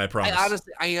there, man, I promise.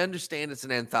 I understand it's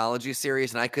an anthology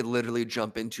series, and I could literally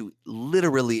jump into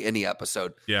literally any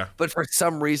episode. Yeah. But for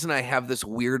some reason, I have this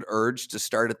weird urge to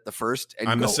start at the first and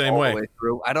I'm go the same all way. the way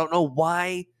through. I don't know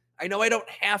why. I know I don't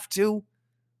have to.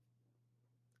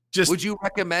 Would you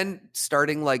recommend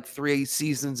starting like 3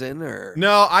 seasons in, or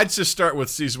No, I'd just start with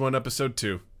season 1, episode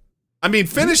 2. I mean,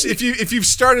 finish if you've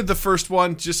started the first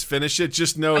one, just finish it.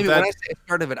 Just know I mean, that when I say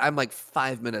start of it, I'm like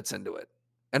 5 minutes into it,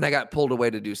 and I got pulled away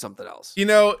to do something else. you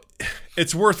know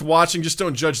it's worth watching. Just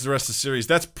don't judge the rest of the series.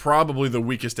 That's probably the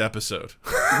weakest episode,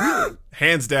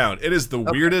 hands down. It is the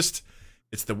weirdest.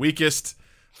 It's the weakest.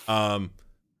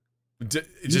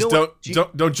 Just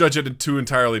don't judge it too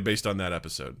entirely based on that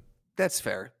episode. That's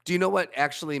fair. Do you know what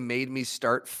actually made me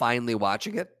start finally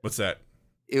watching it? What's that?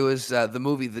 It was the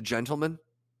movie The Gentleman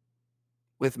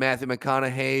with Matthew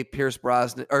McConaughey, Pierce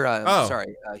Brosnan, or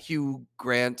Hugh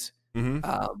Grant,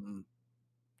 Mm-hmm.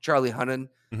 Charlie Hunnam.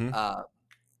 Mhm.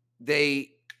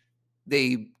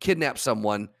 They kidnap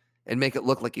someone and make it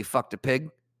look like he fucked a pig,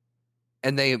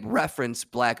 and they reference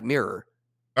Black Mirror.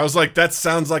 I was like, that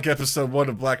sounds like episode 1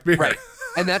 of Black Mirror. Right.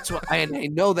 And that's what I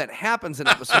know that happens in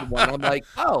episode 1. I'm like,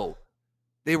 oh,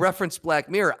 they reference Black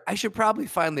Mirror. I should probably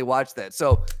finally watch that.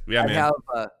 So Yeah, I man.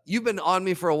 have you've been on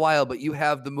me for a while, but you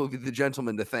have the movie The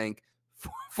Gentleman to thank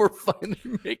for finally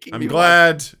making I'm me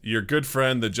glad your good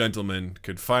friend, the gentleman,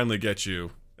 could finally get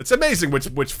you. It's amazing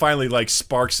which finally like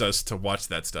sparks us to watch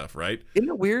that stuff, right? Isn't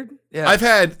it weird? Yeah. I've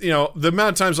had, the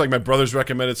amount of times like my brothers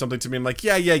recommended something to me. I'm like,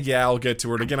 yeah, I'll get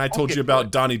to it. Again, I told get you to about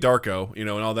it. Donnie Darko, and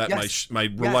all that, Yes. my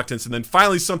reluctance. And then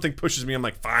finally something pushes me. I'm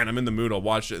like, fine, I'm in the mood. I'll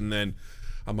watch it. And then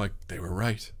I'm like, they were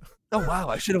right. Oh wow,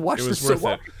 I should have watched It was this worth so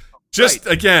well. it. Just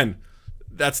again,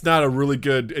 that's not a really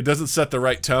good. It doesn't set the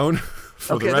right tone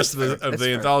for Okay, the rest of that's the fair. That's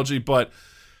fair. anthology, but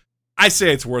I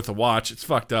say it's worth a watch. It's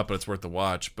fucked up, but it's worth a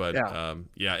watch. But Yeah.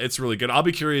 yeah, it's really good. I'll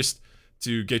be curious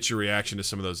to get your reaction to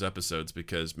some of those episodes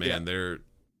because man, they're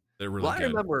really Well, I good.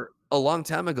 remember a long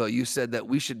time ago you said that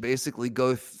we should basically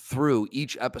go through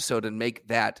each episode and make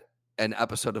that an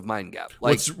episode of Mind Gap.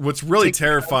 Like, What's really take the episode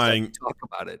terrifying? and talk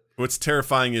about it. What's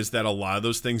terrifying is that a lot of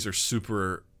those things are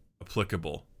super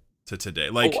applicable to today.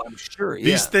 Like I'm sure. Yeah.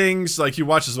 these things, like you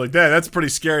watch this, like that's pretty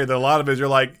scary. Then a lot of it, you're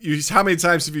like, how many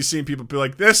times have you seen people be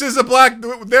like, "This is they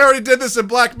already did this in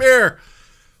Black Mirror.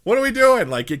 What are we doing?"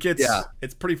 Like it gets,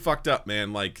 it's pretty fucked up,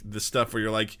 man. Like the stuff where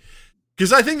you're like,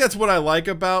 because I think that's what I like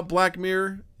about Black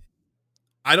Mirror.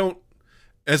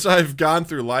 As I've gone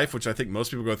through life, which I think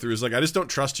most people go through, is like I just don't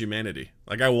trust humanity.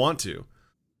 Like I want to,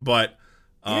 but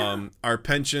our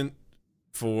penchant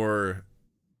for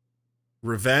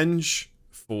revenge,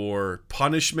 for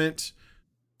punishment,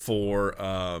 for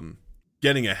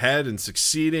getting ahead and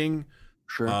succeeding,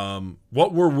 Sure.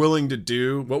 what we're willing to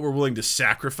do, what we're willing to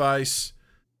sacrifice,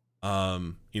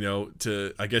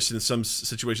 to, I guess in some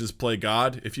situations, play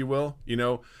God, if you will.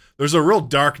 There's a real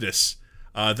darkness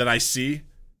that I see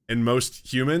in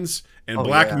most humans, and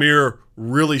Black Mirror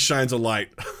really shines a light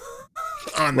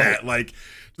on that. Like,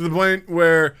 to the point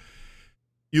where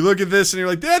you look at this and you're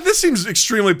like, this seems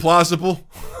extremely plausible.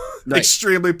 Right.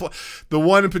 Extremely the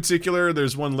one in particular,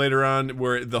 there's one later on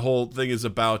where the whole thing is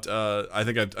about I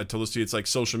think I told this to you, it's like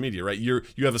social media, right? You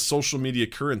have a social media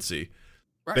currency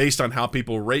based on how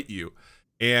people rate you,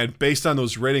 and based on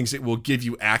those ratings it will give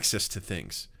you access to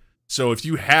things. So if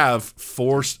you have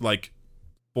 4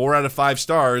 out of 5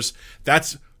 stars,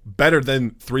 that's better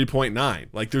than 3.9.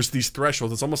 Like there's these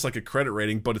thresholds. It's almost like a credit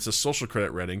rating, but it's a social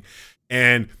credit rating.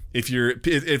 And if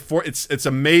it's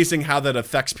amazing how that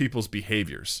affects people's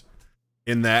behaviors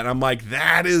in that. I'm like,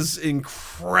 that is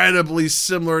incredibly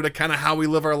similar to kind of how we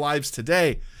live our lives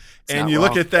today. And you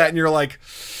look at that and you're like,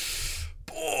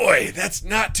 boy, that's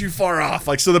not too far off.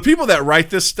 Like, so the people that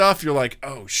write this stuff, you're like,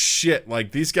 oh shit.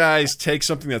 Like these guys take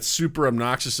something that's super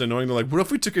obnoxious and annoying. They're like, what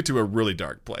if we took it to a really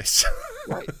dark place?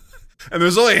 Right. And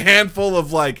there's only a handful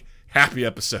of like happy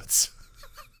episodes.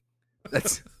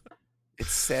 It's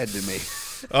sad to me.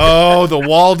 Oh, the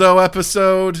Waldo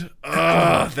episode.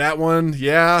 That one.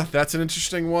 Yeah, that's an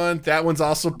interesting one. That one's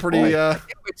also pretty. Boy, I can't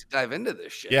wait to dive into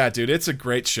this shit. Yeah, dude, it's a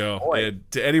great show. Boy.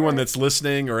 To anyone that's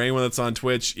listening or anyone that's on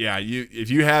Twitch, yeah, if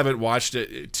you haven't watched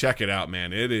it, check it out,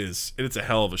 man. It's a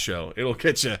hell of a show. It'll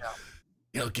get you.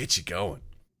 It'll get you going.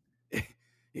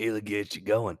 It'll get you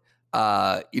going.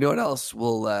 You know what else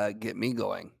will get me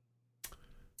going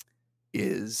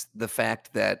is the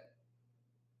fact that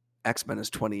X-Men is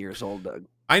 20 years old, Doug.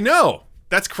 I know.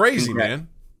 That's crazy, Congrats. man.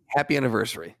 Happy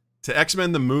anniversary. To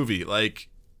X-Men the movie, like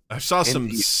I saw some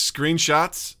Indeed.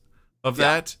 screenshots of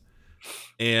that,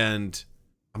 and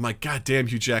I'm like, God damn,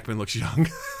 Hugh Jackman looks young.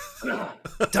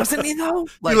 Doesn't he though?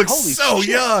 He looks holy so shit.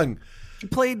 young. He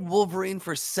played Wolverine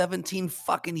for 17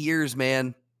 fucking years,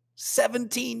 man.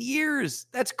 17 years.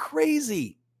 That's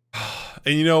crazy.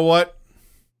 And you know what?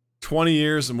 20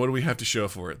 years, and what do we have to show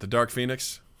for it? The Dark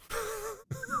Phoenix?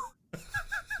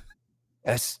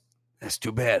 That's That's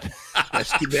too bad.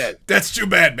 That's too bad. That's too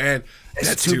bad, man.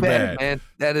 That's too bad. man.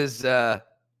 That is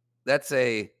that's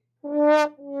a.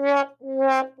 But you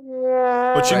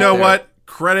Right know there. what?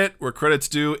 Credit where credit's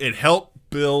due. It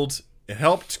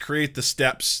helped create the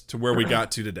steps to where we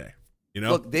got to today. You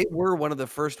know? Look, they were one of the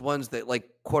first ones that, like,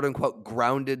 quote unquote,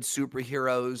 grounded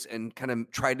superheroes and kind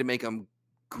of tried to make them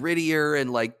grittier, and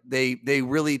like they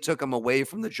really took them away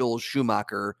from the Joel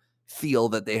Schumacher feel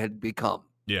that they had become.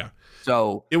 Yeah.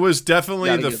 So It was definitely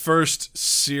Gotta the get- first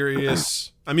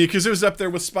serious. I mean, because it was up there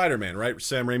with Spider-Man, right?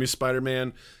 Sam Raimi's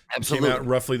Spider-Man absolutely, came out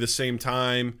roughly the same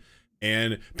time,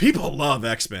 and people love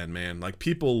X-Men, man. Like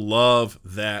people love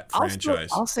that franchise.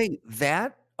 I'll say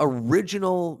that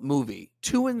original movie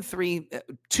 2 and 3,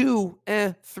 2,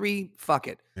 3, fuck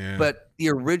it. Yeah. But the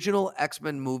original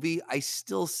X-Men movie, I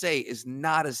still say, is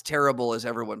not as terrible as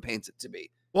everyone paints it to be.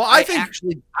 well,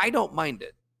 I don't mind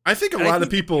it. I think a And I lot of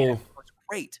think the people. cast was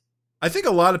great. I think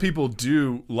a lot of people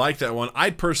do like that one.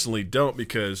 I personally don't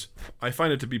because I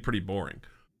find it to be pretty boring.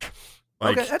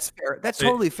 Like, Okay, that's fair. That's it-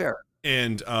 totally fair.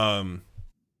 and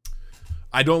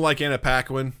I don't like Anna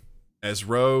Paquin as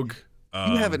Rogue.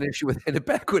 You have an issue with Anna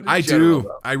Paquin. I do.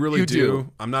 I really You do.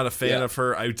 do. I'm not a fan Yeah. of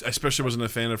her. I especially wasn't a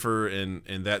fan of her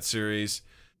in that series.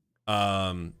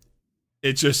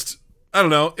 It just, I don't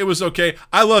know. It was okay.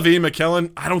 I love Ian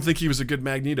McKellen. I don't think he was a good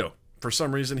Magneto. For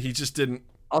some reason, he just didn't.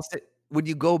 I'll say, when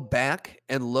you go back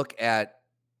and look at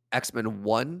X-Men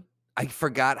 1, I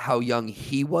forgot how young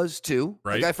he was too.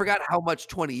 Right. Like, I forgot how much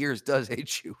 20 years does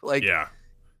age you. Like, Yeah.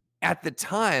 at the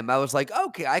time, I was like,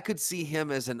 okay, I could see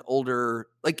him as an older,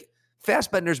 like,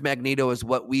 Fassbender's Magneto is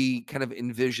what we kind of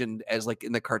envisioned as, like,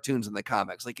 in the cartoons and the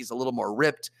comics. Like, he's a little more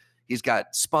ripped, he's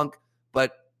got spunk,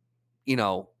 but, you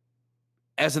know,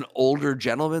 as an older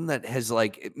gentleman that has,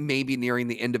 like, maybe nearing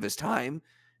the end of his time,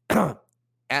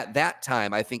 at that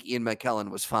time, I think Ian McKellen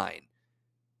was fine.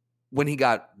 When he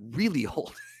got really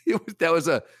old, that was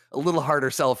a little harder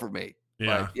sell for me.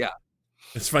 Yeah. But, yeah.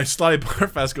 It's funny. Sly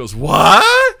Barfast goes,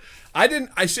 "What? I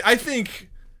didn't. I think.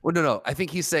 Well, no. I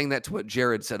think he's saying that to what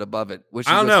Jared said above it, which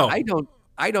I don't was, know.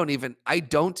 I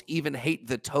don't even hate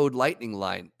the Toad Lightning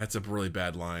line. That's a really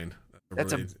bad line.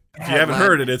 That's a if bad you haven't line.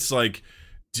 heard it, it's like,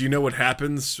 do you know what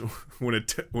happens when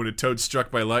a toad's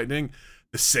struck by lightning?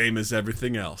 The same as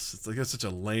everything else. It's like that's such a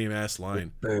lame ass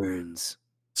line. Burns.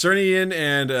 Sir Ian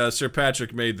and Sir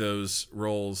Patrick made those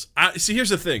roles. See, here's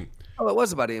the thing. Oh, it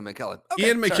was about Ian McKellen. Okay,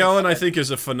 Ian sorry. McKellen, I Okay. think,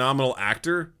 is a phenomenal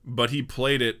actor, but he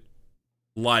played it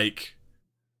like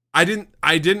I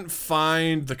didn't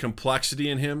find the complexity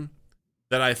in him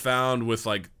that I found with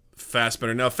like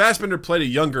Fassbender. Now, Fassbender played a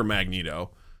younger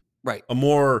Magneto, Right. a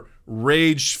more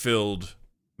rage-filled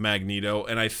Magneto,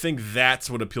 and I think that's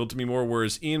what appealed to me more.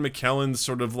 Whereas Ian McKellen's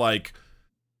sort of like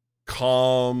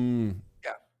calm,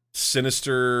 Yeah.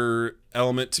 sinister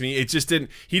element to me. It just didn't.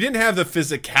 He didn't have the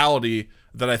physicality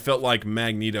that I felt like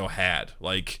Magneto had.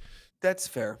 Like That's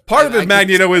fair. part And of I it, could-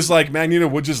 Magneto is like Magneto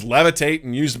would just levitate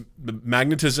and use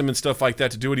magnetism and stuff like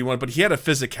that to do what he wanted. But he had a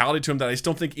physicality to him that I just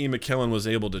don't think Ian McKellen was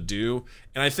able to do.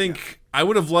 And I think I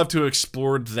would have loved to have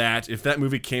explored that if that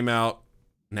movie came out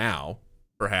now.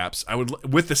 Perhaps I would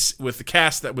with the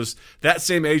cast that was that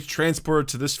same age transported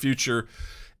to this future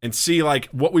and see like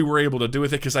what we were able to do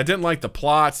with it, because I didn't like the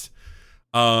plot.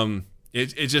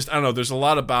 It just, I don't know, there's a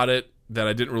lot about it that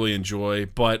I didn't really enjoy,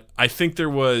 but I think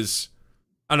there was,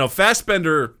 I don't know,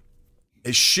 Fassbender,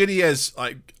 as shitty as,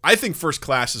 like, I think First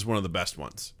Class is one of the best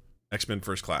ones. X-Men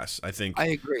First Class. I think I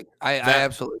agree. I That-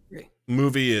 absolutely agree.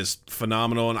 movie is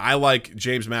phenomenal, and I like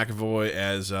James McAvoy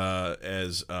as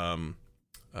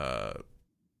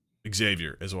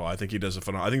Xavier as well. I think he does a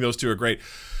phenomenal. I think those two are great.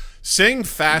 Seeing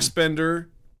Fassbender,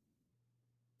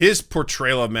 his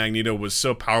portrayal of Magneto was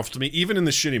so powerful to me, even in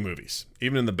the shitty movies,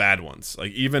 even in the bad ones,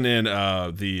 like even in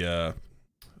the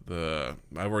I'm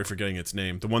already forgetting its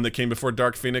name, the one that came before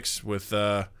Dark Phoenix with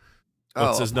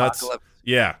what's his nuts? Apocalypse.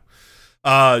 Yeah.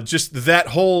 Just that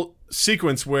whole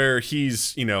sequence where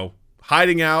he's,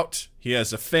 hiding out, he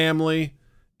has a family,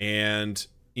 and,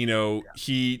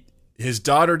 his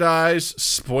daughter dies,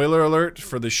 spoiler alert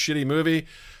for the shitty movie.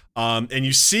 And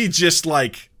you see just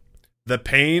like the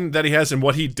pain that he has and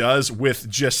what he does with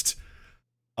just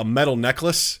a metal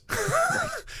necklace,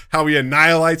 how he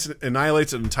annihilates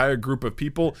an entire group of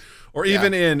people, or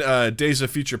even in Days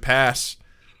of Future Past,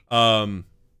 was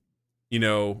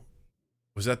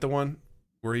that the one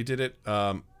where he did it?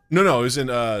 No, it was in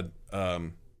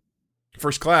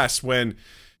First Class when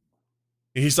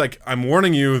he's like, I'm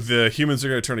warning you, the humans are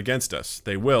going to turn against us.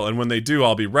 They will. And when they do,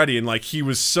 I'll be ready. And like, he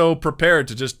was so prepared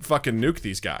to just fucking nuke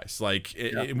these guys. Like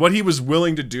what he was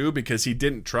willing to do because he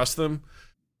didn't trust them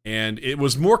And it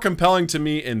was more compelling to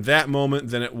me in that moment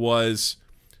than it was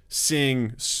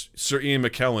seeing Sir Ian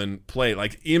McKellen play.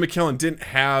 Like, Ian McKellen didn't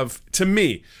have, to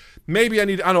me, maybe I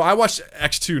don't know, I watched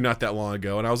X2 not that long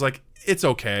ago, and I was like, it's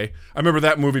okay. I remember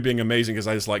that movie being amazing because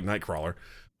I just like Nightcrawler.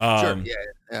 Sure,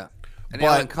 yeah. And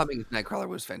Alan Cummings' Nightcrawler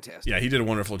was fantastic. Yeah, he did a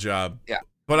wonderful job. Yeah.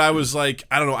 But I was like,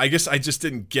 I don't know, I guess I just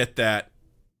didn't get that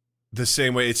the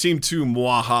same way. It seemed too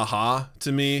mwahaha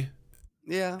to me.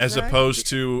 Yeah. As opposed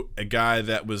to a guy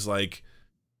that was like,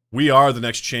 we are the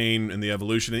next chain in the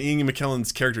evolution. And Ian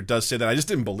McKellen's character does say that. I just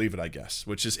didn't believe it, I guess,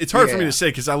 which is, it's hard for me to say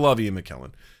because I love Ian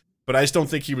McKellen. But I just don't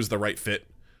think he was the right fit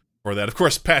for that. Of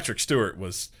course, Patrick Stewart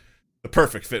was the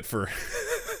perfect fit for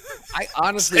I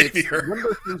honestly, it's Xavier. one of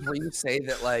those things where you say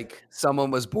that like someone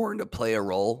was born to play a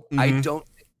role. Mm-hmm. I don't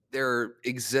think there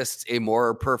exists a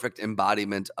more perfect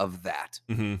embodiment of that.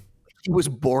 Mm-hmm. He was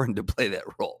born to play that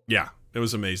role. Yeah, it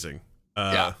was amazing.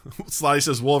 Yeah. Slotty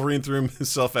says Wolverine threw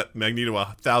himself at Magneto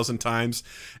 1,000 times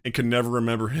and could never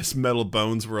remember his metal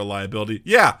bones were a liability.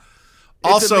 Yeah.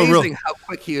 It's Also, amazing how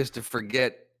quick he is to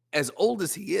forget, as old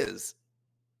as he is.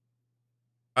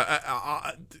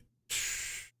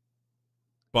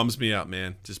 Bums me out,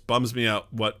 man. Just bums me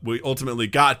out what we ultimately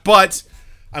got. But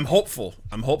I'm hopeful.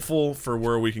 I'm hopeful for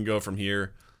where we can go from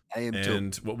here I am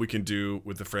and too. what we can do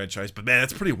with the franchise. But man,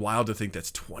 it's pretty wild to think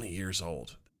that's 20 years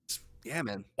old. Yeah,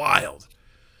 man. Wild.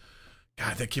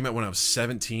 God, that came out when I was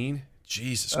 17.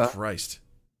 Jesus Christ.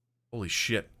 Holy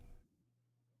shit.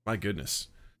 My goodness.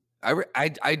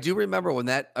 I do remember when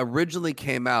that originally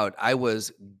came out, I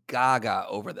was gaga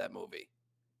over that movie.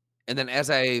 And then as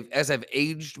I've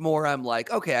aged more, I'm like,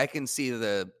 okay, I can see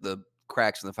the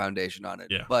cracks in the foundation on it.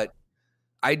 Yeah. But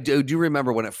I do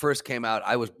remember when it first came out,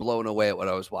 I was blown away at what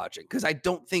I was watching. Because I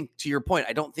don't think, to your point,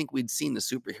 I don't think we'd seen the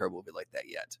superhero movie like that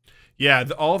yet. Yeah,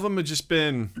 all of them had just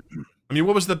been. I mean,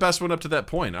 what was the best one up to that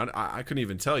point? I couldn't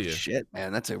even tell you. Shit,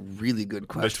 man, that's a really good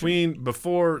question.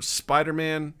 Before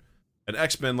Spider-Man and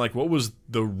X-Men, like, what was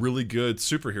the really good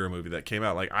superhero movie that came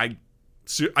out? Like, I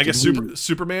guess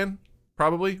Superman,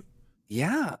 probably.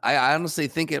 Yeah, I honestly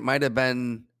think it might have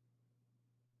been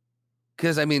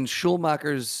because I mean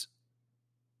Schumacher's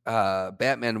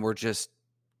Batman were just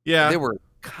they were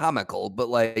comical, but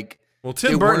like. Well,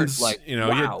 Tim Burton's, like, you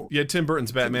had Tim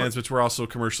Burton's Batmans, which were also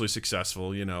commercially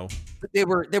successful, But they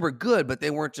were good, but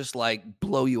they weren't just like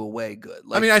blow you away good.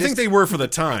 Like, I mean, I think they were for the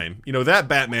time. That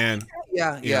Batman.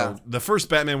 Yeah. The first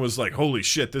Batman was like, holy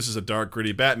shit, this is a dark,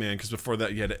 gritty Batman. Because before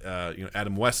that, you had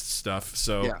Adam West stuff.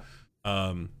 So,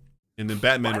 and then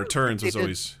Batman Returns was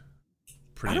always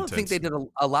pretty. I don't think they did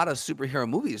a lot of superhero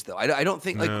movies though. I don't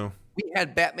think we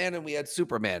had Batman and we had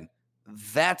Superman.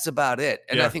 That's about it.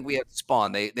 And I think we had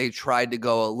Spawn. They tried to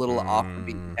go a little off the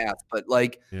beaten path, but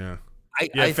like,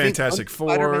 I Fantastic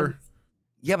Four.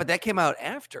 Yeah, but that came out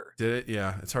after. Did it?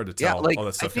 Yeah, it's hard to tell. Yeah, like, all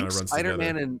that stuff kind of runs together.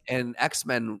 Spider-Man and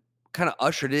X-Men kind of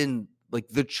ushered in like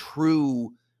the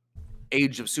true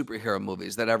age of superhero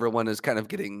movies that everyone is kind of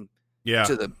getting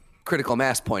to the critical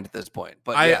mass point at this point.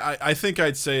 But I think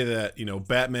I'd say that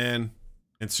Batman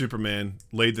and Superman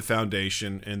laid the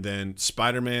foundation, and then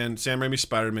Spider-Man, Sam Raimi's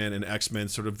Spider-Man and X-Men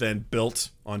sort of then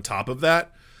built on top of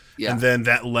that. Yeah. And then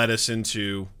that led us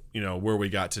into, where we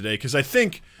got today. Because I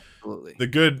think the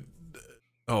good...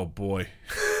 Oh, boy.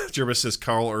 Jervis says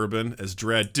Carl Urban as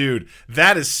Dredd. Dude,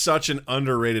 that is such an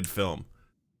underrated film.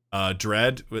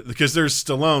 Dredd. Because there's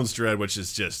Stallone's Dredd, which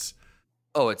is just...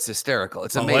 Oh, it's hysterical.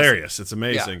 It's hilarious. Amazing. It's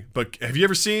amazing. Yeah. But have you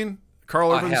ever seen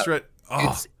Carl Urban's Dredd?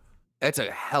 Oh, it's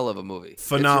a hell of a movie.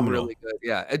 Phenomenal. It's really good.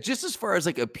 Yeah. Just as far as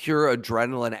like a pure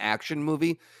adrenaline action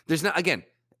movie, there's not, again,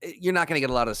 you're not going to get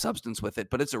a lot of substance with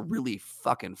it, but it's a really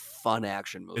fucking fun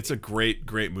action movie. It's a great,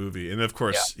 great movie. And of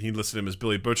course, he listed him as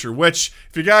Billy Butcher, which,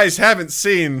 if you guys haven't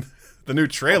seen the new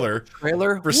trailer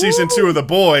for season 2 of The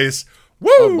Boys,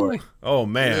 woo! Oh,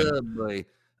 man. Oh, boy.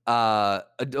 A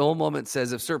dull moment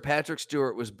says, if Sir Patrick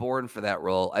Stewart was born for that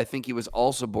role, I think he was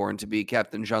also born to be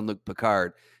Captain Jean-Luc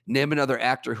Picard. Name another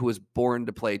actor who was born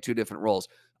to play 2 different roles.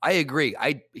 I agree.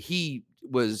 He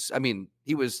was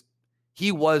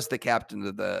the captain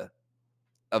of the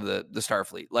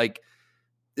Starfleet. Like,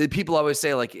 people always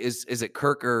say, like, is it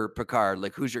Kirk or Picard?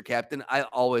 Like, who's your captain? I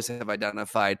always have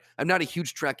identified. I'm not a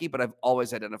huge Trekkie, but I've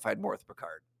always identified more with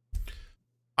Picard.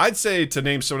 I'd say to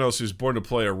name someone else who's born to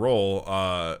play a role.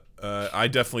 I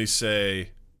definitely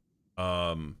say,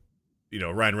 Ryan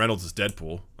Reynolds is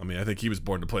Deadpool. I mean, I think he was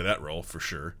born to play that role for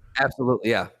sure. Absolutely,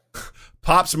 yeah.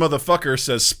 Pops motherfucker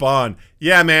says Spawn.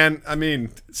 Yeah, man. I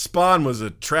mean, Spawn was a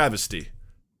travesty.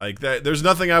 Like that. There's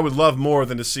nothing I would love more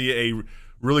than to see a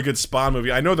really good Spawn movie.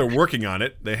 I know they're working on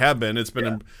it. They have been. It's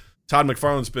been Todd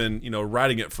McFarlane's been,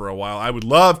 writing it for a while. I would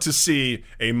love to see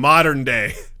a modern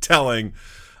day telling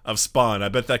of Spawn. I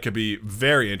bet that could be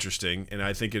very interesting, and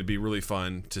I think it'd be really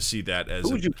fun to see that as.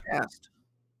 Who would you cast?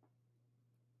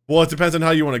 Well, it depends on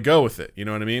how you want to go with it. You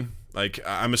know what I mean? Like,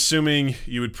 I'm assuming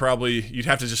you'd have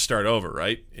to just start over,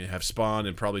 right? And have Spawn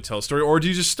and probably tell a story, or do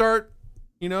you just start?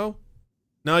 No,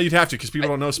 you'd have to because people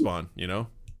don't know Spawn.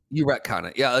 You retcon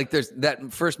it. Yeah, like there's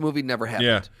that first movie never happened.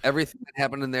 Yeah. Everything that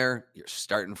happened in there, you're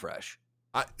starting fresh.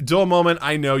 Dull moment.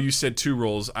 I know you said 2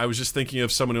 roles. I was just thinking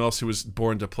of someone else who was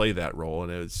born to play that role,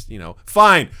 and it was,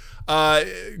 fine.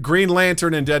 Green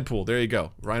Lantern and Deadpool. There you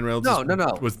go. Ryan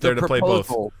Reynolds was there to play both.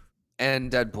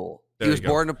 And Deadpool. There he was you go.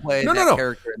 born to play that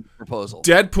character in the Proposal.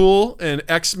 Deadpool and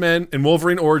X-Men and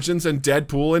Wolverine Origins and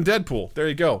Deadpool and Deadpool. There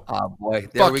you go. Oh boy.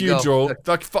 There Fuck we you, go. Joel.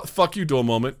 Fuck you, dull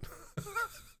moment.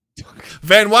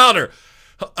 Van Wilder.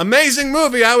 Amazing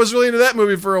movie. I was really into that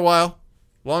movie for a while.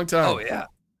 Long time. Oh yeah.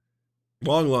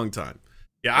 Long time.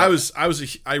 Yeah,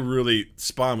 I really,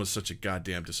 Spawn was such a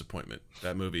goddamn disappointment.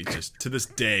 That movie just, to this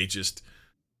day, just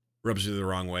rubs you the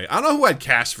wrong way. I don't know who I'd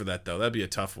cast for that, though. That'd be a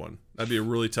tough one. That'd be a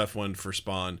really tough one for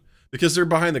Spawn. Because they're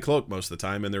behind the cloak most of the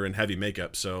time, and they're in heavy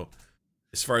makeup, so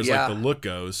as far as, like, the look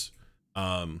goes,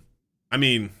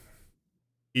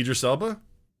 Idris Elba?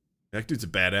 That dude's a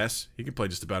badass. He can play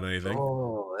just about anything.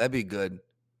 Oh, that'd be good.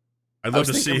 I'd love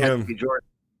to see him. Jordan.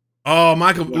 Oh,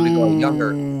 Michael B.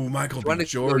 Younger. Michael B.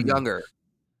 Jordan. Younger.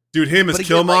 Dude, him as But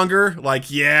again,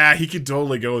 Killmonger, he could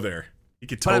totally go there. He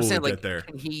could But I'm totally saying, get there.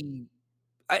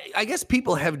 I guess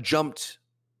people have jumped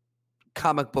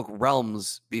comic book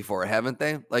realms before, haven't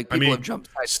they? Like people have jumped.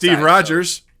 Steve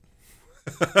Rogers.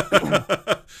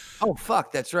 Oh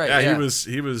fuck, that's right. Yeah,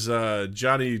 he was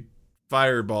Johnny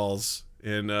Fireballs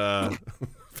in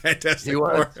Fantastic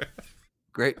Four.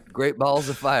 Great balls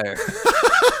of fire.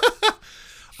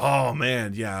 Oh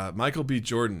man, yeah, Michael B.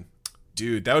 Jordan,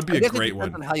 dude, that would be a great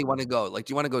one. On how you want to go? Like,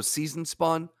 do you want to go seasoned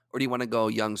Spawn or do you want to go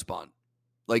young Spawn?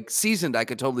 Like seasoned, I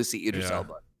could totally see Idris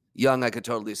Elba. Young, I could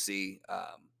totally see.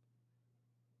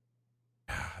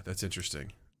 That's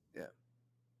interesting. Yeah,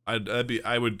 I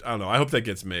don't know. I hope that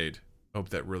gets made. I hope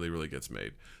that really, really gets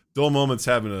made. Dull Moment's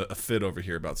having a fit over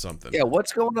here about something. Yeah,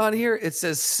 what's going on here? It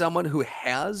says someone who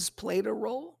has played a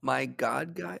role. My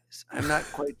God, guys, I'm not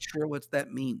quite sure what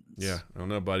that means. Yeah, I don't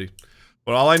know, buddy.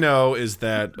 But all I know is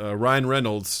that Ryan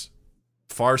Reynolds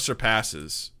far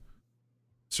surpasses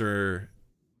Sir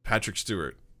Patrick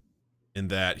Stewart in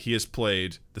that he has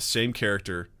played the same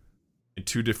character in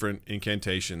 2 different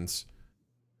incantations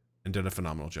and done a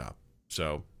phenomenal job.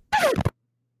 So,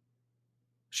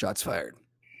 shots fired.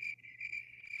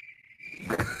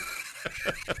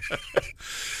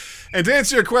 And to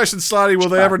answer your question, Slotty, will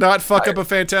they ever not fuck up a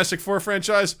Fantastic Four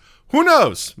franchise? Who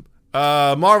knows?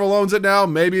 Marvel owns it now.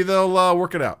 Maybe they'll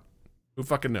work it out. Who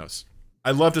fucking knows?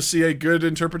 I'd love to see a good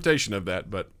interpretation of that,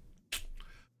 but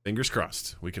fingers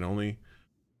crossed. We can only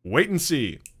wait and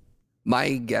see.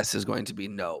 My guess is going to be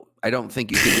no. I don't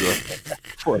think you can do it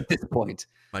at this point.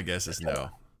 My guess is no.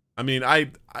 I mean,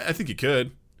 I think you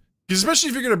could. Because especially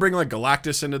if you're going to bring like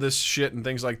Galactus into this shit and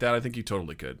things like that, I think you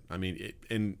totally could. I mean,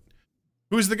 and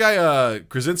who's the guy?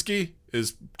 Krasinski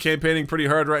is campaigning pretty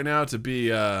hard right now to be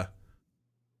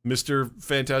Mr.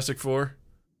 Fantastic Four.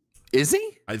 Is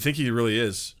he? I think he really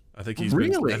is. I think he's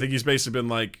really. I think he's basically been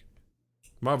like,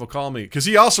 Marvel, call me, because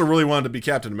he also really wanted to be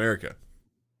Captain America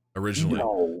originally.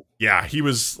 No. Yeah, he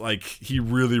was like, he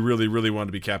really, really, really wanted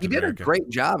to be Captain America. He did a great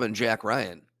job in Jack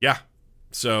Ryan. Yeah,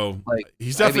 so Like,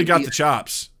 he's definitely got the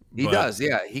chops. He does,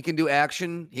 yeah. He can do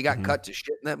action. He got cut to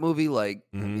shit in that movie, like,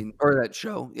 I mean, or that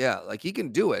show. Yeah, like he can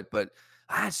do it, but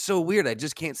it's so weird. I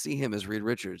just can't see him as Reed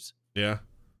Richards. Yeah,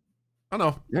 I don't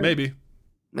know. Yeah. Maybe.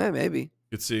 Yeah, maybe.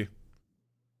 Could see.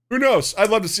 Who knows? I'd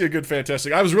love to see a good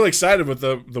Fantastic. I was really excited with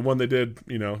the one they did,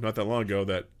 not that long ago.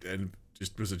 That and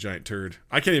just was a giant turd.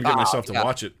 I can't even get myself to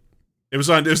watch it. It was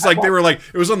on. It was like they were like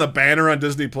it was on the banner on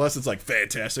Disney Plus. It's like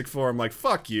Fantastic Four. I'm like,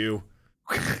 fuck you.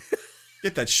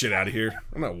 Get that shit out of here.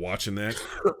 I'm not watching that.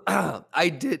 I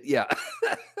did, yeah.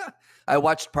 I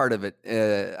watched part of it.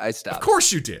 I stopped. Of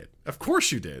course you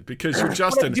did. Because you're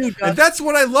Justin. And that's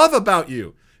what I love about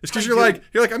you. It's because you're like,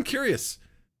 I'm curious.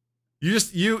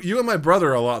 You and my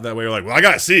brother are a lot that way. You're like, well, I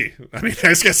gotta see. I mean, I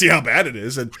just gotta see how bad it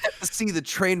is. And see the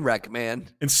train wreck, man.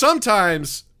 And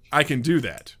sometimes I can do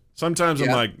that. Sometimes I'm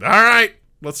like, all right,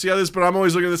 let's see how this. But I'm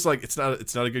always looking at this like it's not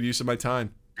a good use of my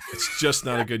time. It's just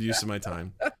not a good use of my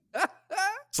time.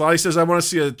 Slotty says, I want to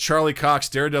see a Charlie Cox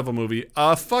Daredevil movie.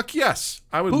 Fuck yes.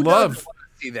 I would love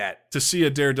to see a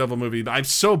Daredevil movie. I'm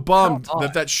so bummed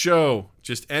that show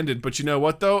just ended. But you know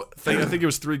what, though? I think it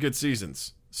was 3 good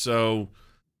seasons. So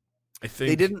I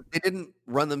think... They didn't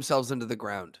run themselves into the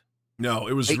ground. No,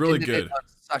 it was They really ended it good. on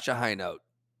such a high note.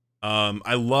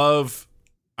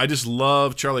 I just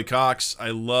love Charlie Cox.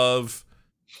 I love,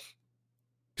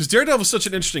 because Daredevil's such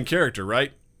an interesting character,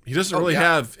 right? He doesn't really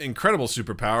have incredible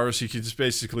superpowers. He can just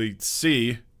basically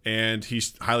see, and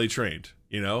he's highly trained,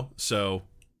 So,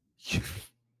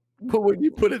 But when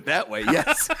you put it that way,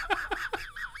 yes.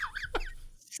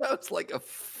 Sounds like a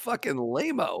fucking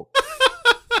lame-o.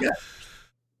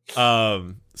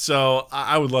 So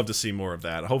I would love to see more of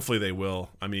that. Hopefully they will.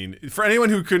 I mean, for anyone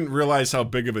who couldn't realize how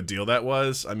big of a deal that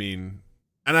was, I mean,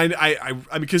 and I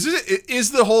because it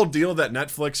is the whole deal that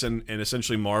Netflix and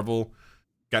essentially Marvel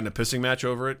got in a pissing match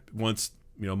over it once,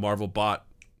 Marvel bought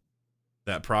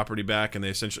that property back, and they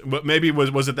essentially, but maybe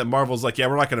was it that Marvel's like, yeah,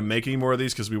 we're not going to make any more of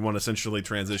these because we want to essentially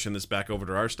transition this back over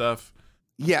to our stuff.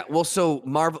 Yeah, well,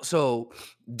 so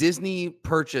Disney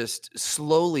purchased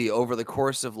slowly over the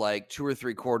course of like 2 or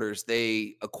 3 quarters.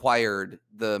 They acquired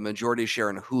the majority share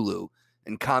in Hulu,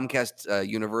 and Comcast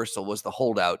Universal was the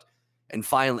holdout. And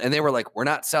finally, and they were like, "We're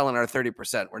not selling our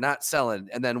 30%. We're not selling."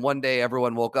 And then one day,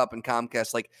 everyone woke up, and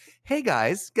Comcast like, "Hey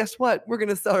guys, guess what? We're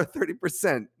gonna sell our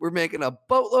 30%. We're making a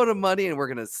boatload of money, and we're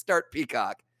gonna start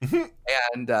Peacock."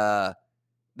 And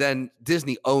then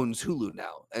Disney owns Hulu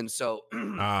now, and so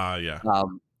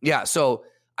Yeah. So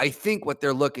I think what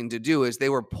they're looking to do is they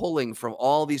were pulling from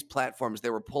all these platforms.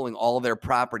 They were pulling all their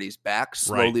properties back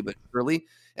slowly but surely,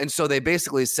 and so they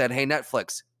basically said, "Hey,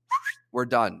 Netflix, we're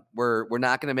done. We're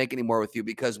not going to make any more with you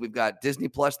because we've got Disney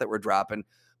Plus that we're dropping.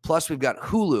 Plus, we've got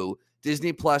Hulu.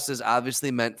 Disney Plus is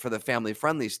obviously meant for the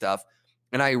family-friendly stuff,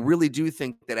 and I really do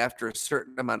think that after a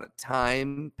certain amount of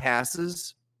time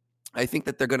passes, I think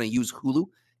that they're going to use Hulu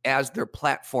as their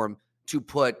platform to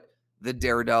put the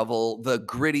Daredevil, the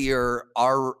grittier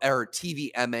R or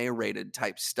TVMA rated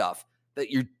type stuff that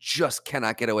you just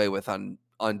cannot get away with on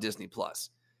Disney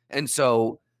Plus. And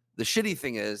so the shitty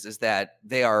thing is that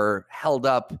they are held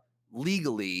up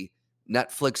legally.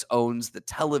 Netflix owns the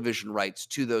television rights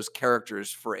to those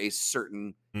characters for a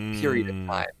certain period of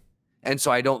time. And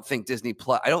so I don't think Disney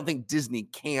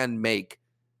can make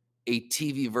a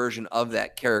TV version of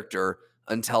that character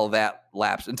until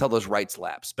those rights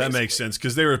lapse. That makes sense,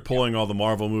 because they were pulling all the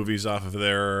Marvel movies off of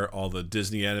there, all the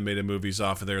Disney animated movies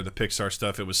off of there, the Pixar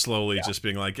stuff. It was slowly just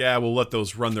being like, yeah, we'll let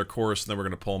those run their course, and then we're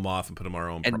going to pull them off and put them on our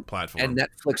own platform. And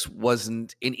Netflix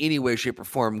wasn't in any way, shape, or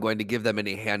form going to give them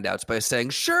any handouts by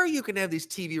saying, sure, you can have these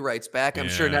TV rights back. I'm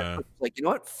sure Netflix was like, you know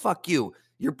what? Fuck you.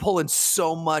 You're pulling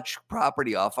so much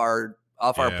property off our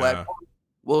platform.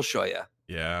 We'll show you.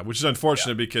 Yeah, which is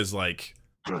unfortunate because, like,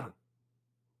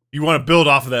 you want to build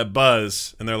off of that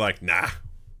buzz, and they're like, nah,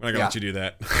 we're not going to let you do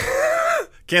that.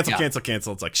 Cancel.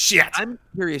 It's like, shit. I'm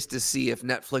curious to see if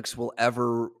Netflix will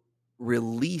ever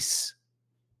release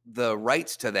the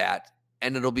rights to that,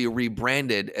 and it'll be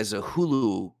rebranded as a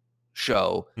Hulu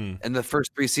show, and the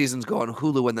first 3 seasons go on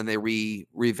Hulu, and then they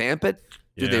revamp it.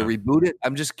 Do they reboot it?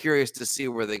 I'm just curious to see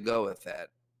where they go with that.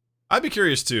 I'd be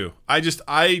curious, too. I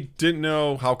didn't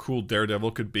know how cool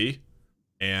Daredevil could be,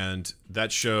 and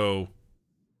that show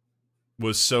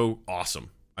was so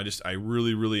awesome. I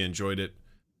really, really enjoyed it.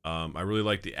 I really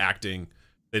liked the acting.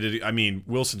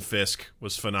 Wilson Fisk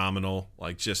was phenomenal.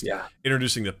 Like, just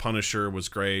introducing the Punisher was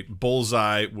great.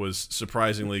 Bullseye was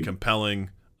surprisingly compelling.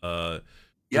 There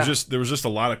was just a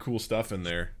lot of cool stuff in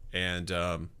there, and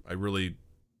I really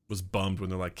was bummed when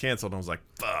they're like canceled. And I was like,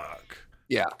 fuck.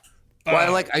 Yeah. Well,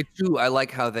 I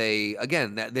like how they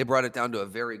brought it down to a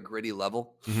very gritty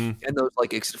level, and those,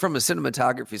 like, from a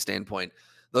cinematography standpoint,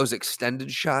 those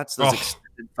extended shots,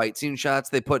 extended fight scene shots,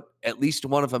 they put at least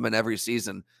one of them in every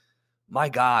season. My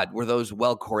God, were those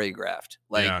well choreographed?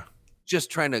 Like,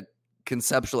 just trying to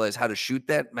conceptualize how to shoot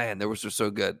that, man, they were so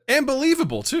good. And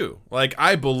believable, too. Like,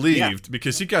 I believed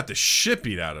because he got the shit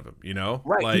beat out of him,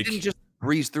 Right, Like, he didn't just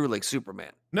breeze through like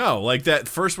Superman. No, like that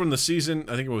first one of the season,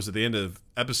 I think it was at the end of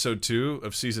episode 2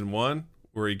 of season 1,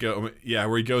 where he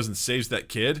goes and saves that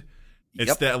kid.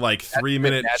 It's that like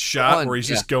 3-minute shot where he's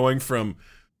just going from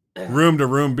room to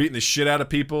room, beating the shit out of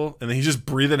people, and then he's just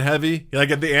breathing heavy. Like,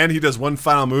 at the end, he does one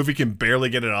final move, he can barely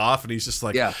get it off, and he's just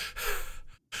like,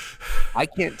 I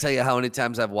can't tell you how many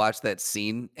times I've watched that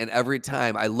scene, and every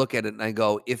time I look at it and I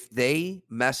go, if they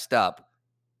messed up,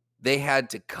 they had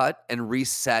to cut and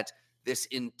reset this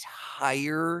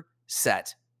entire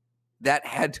set. That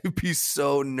had to be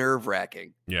so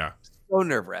nerve-wracking. Yeah. So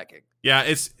nerve-wracking. Yeah,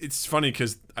 it's funny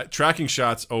because tracking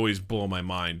shots always blow my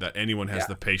mind that anyone has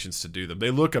the patience to do them. They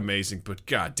look amazing, but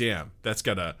goddamn, that's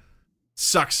gotta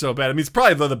sucks so bad. I mean, it's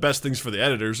probably one of the best things for the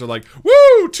editors. They're like,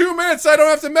 woo, 2 minutes I don't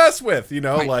have to mess with,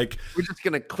 Right. like We're just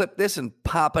gonna clip this and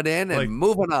pop it in and Like,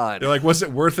 moving on. they're like, was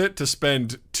it worth it to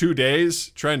spend 2 days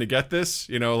trying to get this?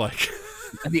 Like,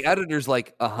 And the editor's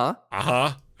like,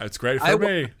 that's great I for was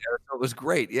me. there, so it was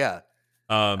great. Yeah.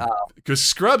 Because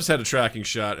Scrubs had a tracking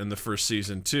shot in the first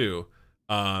season too,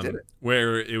 Did it?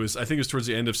 where I think it was towards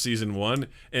the end of season 1,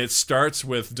 and it starts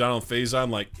with Donald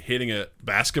Faison like hitting a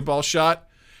basketball shot,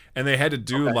 and they had to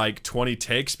do like 20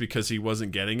 takes because he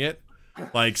wasn't getting it.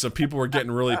 Like, so people were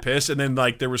getting really pissed, and then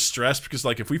like there was stress because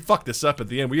like if we fuck this up at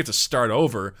the end, we have to start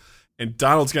over, and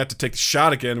Donald's got to take the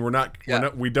shot again.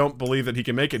 We don't believe that he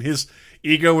can make it. His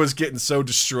ego was getting so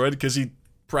destroyed because he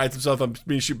prides himself on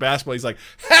being shoot basketball. He's like,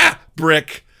 ha,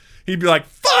 brick. He'd be like,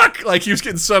 fuck! Like, he was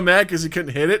getting so mad because he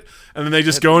couldn't hit it. And then they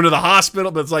just go into the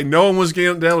hospital, but it's like no one was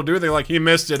getting able to do it. They're like, he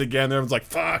missed it again. Everyone's like,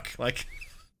 fuck. Like,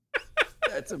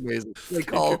 That's amazing. They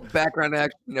call background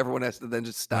action, and everyone has to then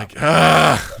just stop.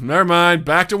 never mind.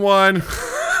 Back to 1.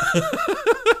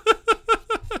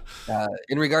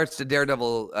 In regards to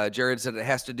Daredevil, Jared said it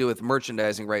has to do with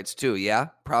merchandising rights too. Yeah,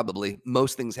 probably.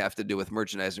 Most things have to do with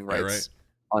merchandising rights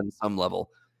on some level.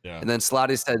 Yeah. And then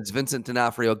Slotty says Vincent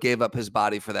D'Onofrio gave up his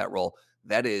body for that role.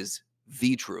 That is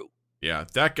the true. Yeah,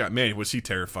 that guy, man, was he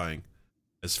terrifying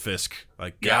as Fisk.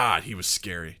 Like, Yeah. God, he was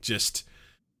scary. Just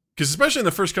because, especially in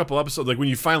the first couple episodes, like when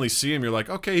you finally see him, you're like,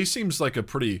 okay, he seems like a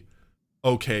pretty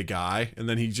okay guy. And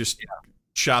then he just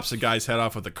chops a guy's head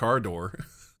off with a car door.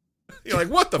 You're like,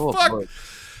 what the fuck? Boy.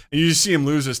 And you just see him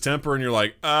lose his temper, and you're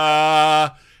like,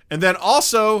 And then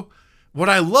also, what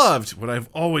I've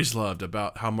always loved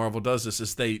about how Marvel does this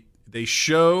is they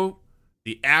show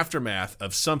the aftermath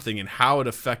of something and how it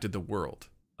affected the world.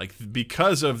 Like,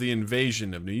 because of the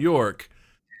invasion of New York,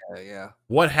 Yeah.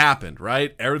 what happened,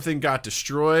 right? Everything got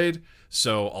destroyed.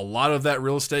 So a lot of that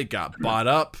real estate got bought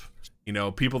up.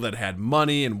 People that had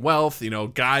money and wealth,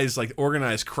 guys like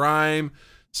organized crime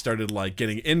started like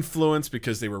getting influence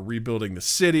because they were rebuilding the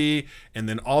city, and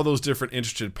then all those different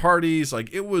interested parties.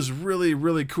 Like, it was really,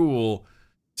 really cool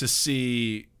to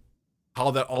see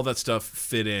how all that stuff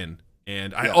fit in.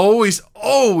 And I always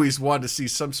wanted to see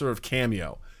some sort of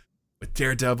cameo with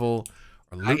Daredevil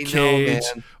or Luke Cage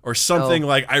or something.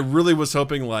 Like, I really was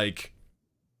hoping, like,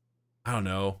 I don't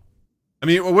know. I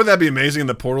mean, wouldn't that be amazing in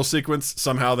the portal sequence?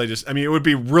 Somehow they just, it would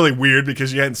be really weird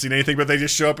because you hadn't seen anything, but they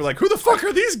just show up and like, who the fuck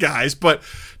are these guys? But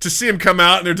to see him come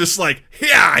out and they're just like,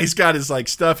 yeah, he's got his like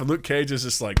stuff, and Luke Cage is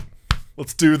just like,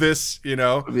 let's do this,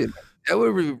 That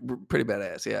would be pretty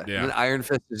badass, yeah. Yeah. And then Iron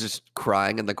Fist is just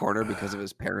crying in the corner because of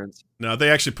his parents. No, they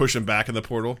actually push him back in the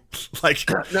portal. Like,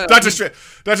 No, Doctor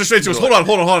Strange goes, hold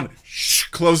on. Shh,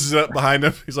 closes it up behind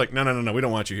him. He's like, no, we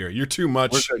don't want you here. You're too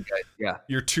much. We're good, guys. Yeah.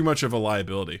 You're too much of a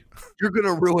liability. You're going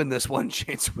to ruin this one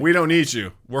chance. We don't need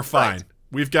you. We're fine. Right.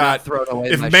 We've got, Throw it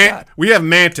away my shot. we have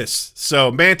Mantis.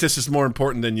 So Mantis is more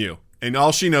important than you. And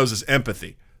all she knows is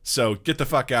empathy. So get the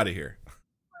fuck out of here. Oh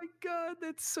my God,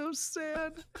 that's so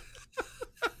sad.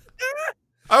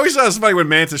 I always thought it was funny when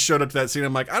Mantis showed up to that scene.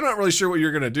 I'm like, I'm not really sure what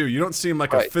you're going to do. You don't seem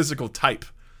like a physical type.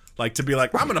 Like, to be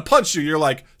like, I'm going to punch you. You're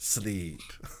like, sleep.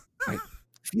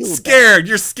 Scared.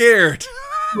 You're scared.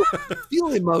 Feel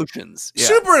emotions. Yeah.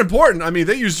 Super important. I mean,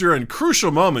 they used her in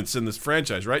crucial moments in this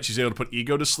franchise, right? She's able to put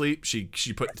Ego to sleep. She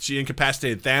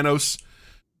incapacitated Thanos.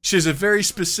 She has a very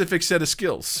specific set of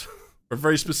skills for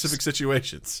very specific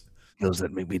situations. Skills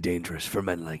that may be dangerous for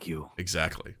men like you.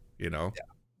 Exactly.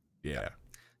 Yeah.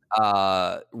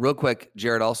 Real quick,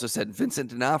 Jared also said Vincent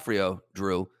D'Onofrio,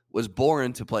 Drew, was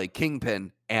born to play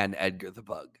Kingpin and Edgar the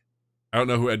Bug. I don't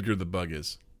know who Edgar the Bug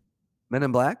is. Men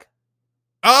in Black?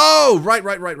 Oh, right.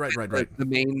 Like the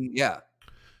main, yeah.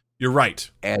 You're right.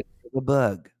 Edgar the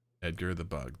Bug. Edgar the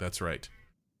Bug. That's right.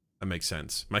 That makes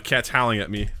sense. My cat's howling at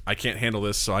me. I can't handle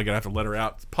this, so I'm going to have to let her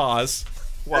out. Pause.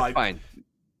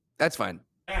 That's fine.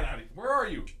 Where are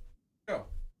you? Go.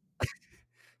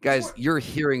 Guys, you're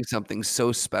hearing something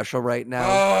so special right now.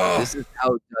 Oh. This is how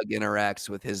Doug interacts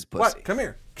with his pussy. What? Come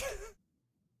here.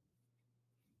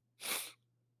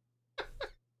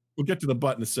 We'll get to the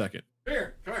butt in a second.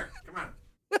 Come on.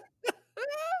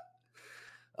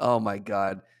 Oh my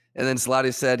God. And then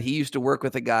Slotty said he used to work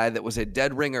with a guy that was a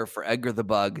dead ringer for Edgar the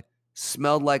Bug.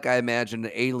 Smelled like I imagined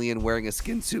an alien wearing a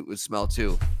skin suit would smell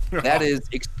too. That is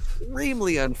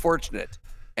extremely unfortunate.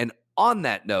 And on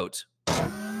that note,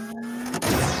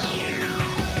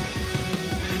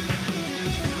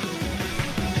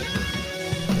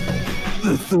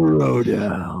 the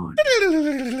throwdown.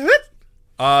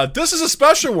 This is a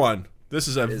special one. This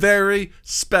is a very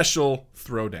special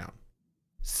throwdown.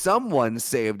 Someone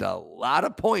saved a lot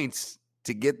of points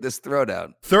to get this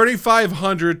throwdown.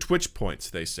 3,500 Twitch points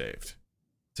they saved.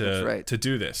 to right. to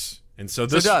do this. And so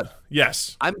So, this, Doug,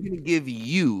 yes. I'm going to give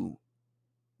you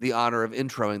the honor of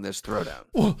introing this throwdown.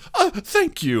 Well,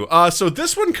 thank you. So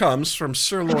this one comes from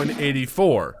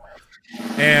Sirloin84,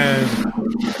 and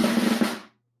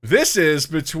this is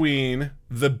between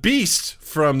the Beast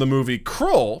from the movie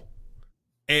Krull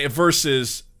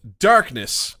versus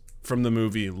Darkness from the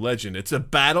movie Legend. It's a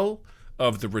battle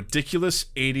of the ridiculous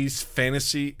 80s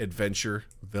fantasy adventure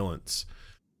villains.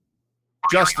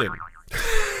 Justin,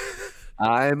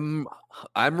 I'm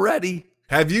ready.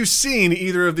 have you seen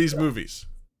either of these movies?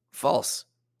 False.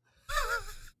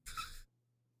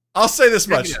 I'll say this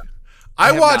much. Negative. I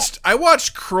have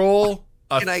watched Krull.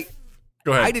 And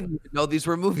Go ahead. I didn't even know these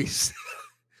were movies.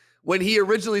 When he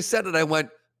originally said it, I went,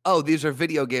 "Oh, these are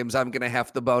video games. I'm gonna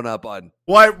have to bone up on."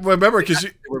 Well, I remember because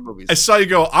They were movies. I saw you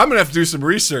go, I'm going to have to do some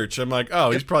research. I'm like,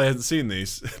 oh, he probably hasn't seen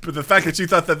these. But the fact that you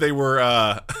thought that they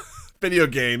were video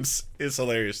games is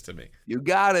hilarious to me. You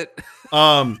got it.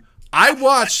 I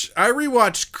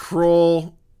rewatched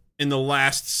Krull in the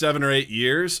last 7 or 8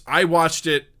 years. I watched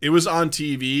it. It was on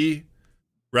TV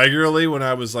regularly when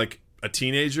I was like a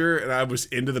teenager, and I was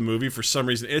into the movie for some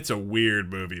reason. It's a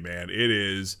weird movie, man. It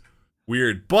is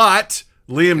weird. But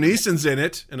Liam Neeson's in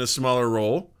it in a smaller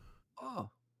role.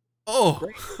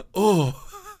 Oh.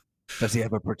 Does he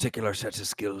have a particular set of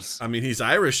skills? I mean, he's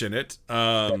Irish in it.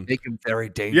 That make him very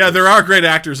dangerous. Yeah, there are great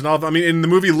actors and all of them. I mean, in the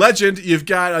movie Legend, you've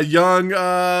got a young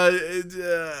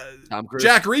Tom Cruise.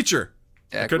 Jack Reacher.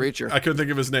 Jack I Reacher. couldn't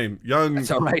think of his name. Young.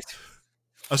 That's all right.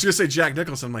 I was going to say Jack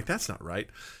Nicholson. I'm like, that's not right.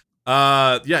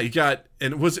 Yeah, you got,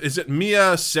 and is it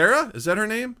Mia Sara? Is that her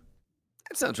name?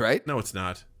 That sounds right. No, it's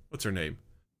not. What's her name?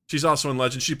 She's also in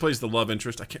Legend. She plays the love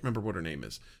interest. I can't remember what her name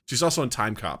is. She's also in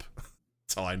Time Cop.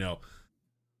 That's all I know.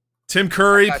 Tim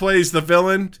Curry plays the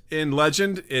villain in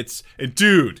Legend.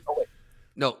 Dude. Oh, wait.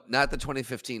 No, not the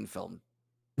 2015 film.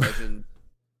 Legend.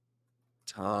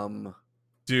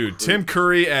 Dude, Tim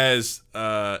Curry as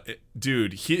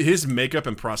his makeup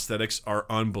and prosthetics are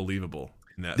unbelievable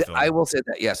in that film. I will say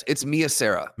that, yes. It's Mia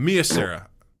Sara. Mia Sara.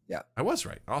 Yeah. I was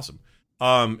right. Awesome.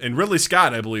 And Ridley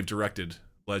Scott, I believe, directed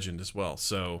Legend as well.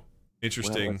 So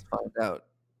interesting. Well, let's find out.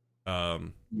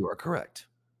 You are correct.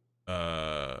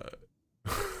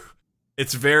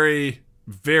 It's very,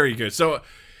 very good. So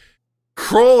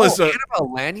Krull is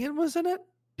Annabelle Lanyon was in it?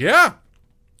 Yeah.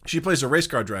 She plays a race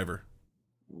car driver.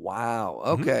 Wow.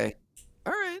 Okay.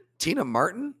 All right. Tina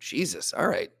Martin? Jesus. All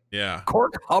right. Yeah.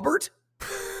 Cork Hubbard?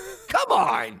 Come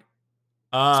on.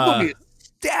 This movie is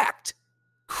stacked.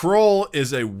 Krull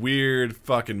is a weird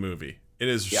fucking movie. It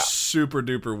is Yeah. super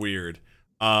duper weird.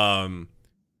 Yeah,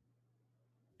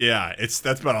 that's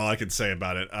about all I can say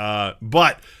about it.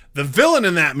 But the villain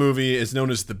in that movie is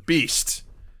known as the Beast.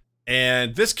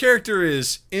 And this character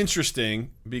is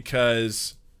interesting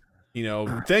because,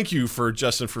 thank you for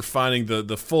Justin for finding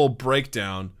the full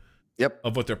breakdown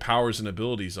of what their powers and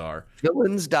abilities are.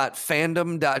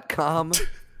 Villains.fandom.com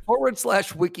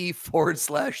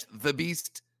 /wiki/the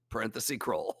Beast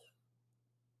 (Krull).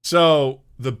 So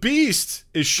the Beast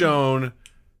is shown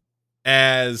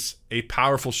as a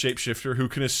powerful shapeshifter who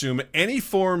can assume any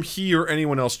form he or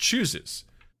anyone else chooses.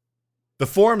 The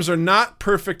forms are not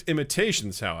perfect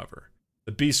imitations, however.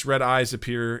 The Beast's red eyes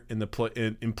appear in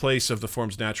place of the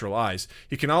form's natural eyes.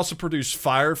 He can also produce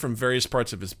fire from various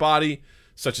parts of his body,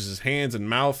 such as his hands and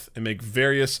mouth, and make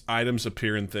various items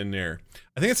appear in thin air.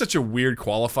 I think it's such a weird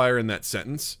qualifier in that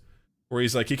sentence, where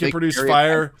he's like, he can produce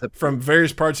fire from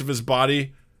various parts of his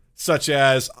body, such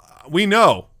as, we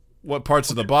know what parts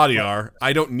of the body are.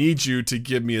 I don't need you to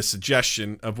give me a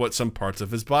suggestion of what some parts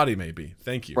of his body may be.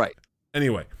 Thank you. Right.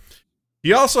 Anyway,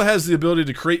 he also has the ability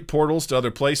to create portals to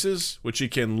other places, which he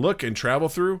can look and travel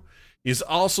through. He's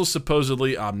also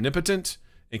supposedly omnipotent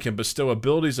and can bestow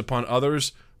abilities upon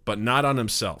others, but not on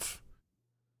himself.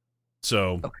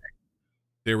 So,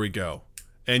 There we go.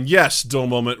 And yes, dull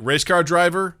moment, race car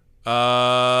driver.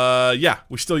 Yeah,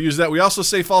 we still use that. We also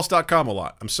say false.com a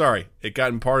lot. I'm sorry. It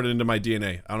got imparted into my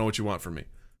DNA. I don't know what you want from me.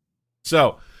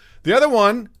 So, the other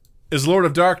one is Lord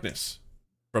of Darkness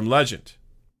from Legend.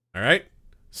 All right?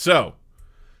 So,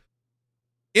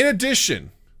 in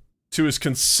addition to his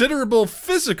considerable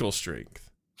physical strength,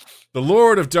 the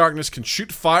Lord of Darkness can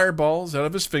shoot fireballs out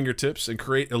of his fingertips and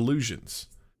create illusions.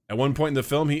 At one point in the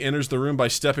film, he enters the room by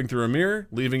stepping through a mirror,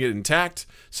 leaving it intact,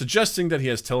 suggesting that he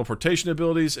has teleportation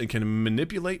abilities and can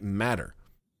manipulate matter.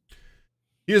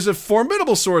 He is a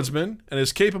formidable swordsman and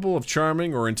is capable of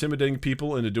charming or intimidating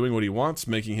people into doing what he wants,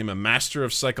 making him a master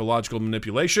of psychological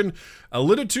manipulation,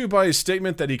 alluded to by his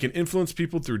statement that he can influence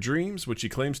people through dreams, which he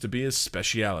claims to be his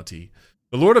speciality.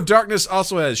 The Lord of Darkness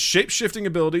also has shape-shifting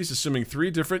abilities, assuming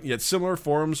 3 different yet similar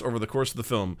forms over the course of the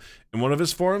film. In one of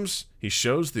his forms, he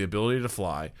shows the ability to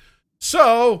fly.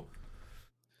 So,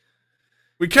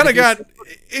 we kind of got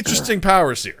interesting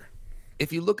powers here.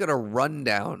 If you look at a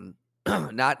rundown,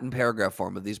 not in paragraph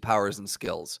form, of these powers and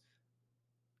skills,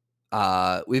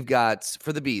 we've got,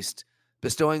 for the Beast,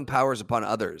 bestowing powers upon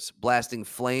others, blasting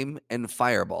flame and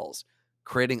fireballs,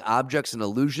 creating objects and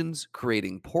illusions,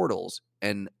 creating portals,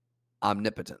 and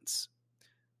omnipotence.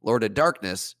 Lord of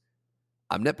Darkness,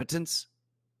 omnipotence,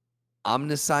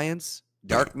 omniscience,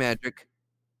 dark magic,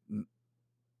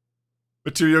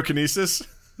 Materiokinesis.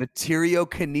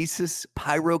 materiokinesis,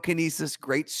 pyrokinesis,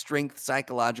 great strength,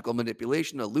 psychological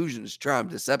manipulation, illusions, charm,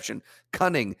 deception,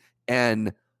 cunning,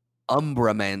 and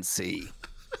umbramancy.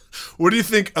 What do you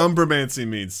think umbramancy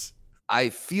means? I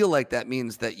feel like that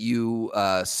means that you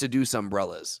seduce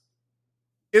umbrellas.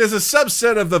 It is a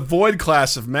subset of the void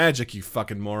class of magic, you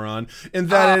fucking moron, in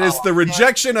that it is the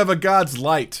rejection of a god's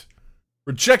light.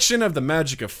 Rejection of the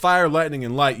magic of fire, lightning,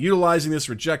 and light. Utilizing this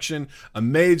rejection, a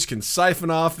mage can siphon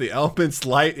off the element's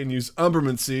light and use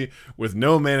umbramancy with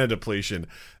no mana depletion.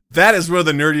 That is one of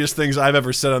the nerdiest things I've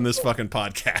ever said on this fucking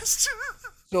podcast.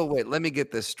 So wait, let me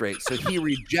get this straight. So he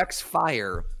rejects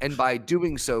fire, and by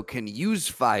doing so can use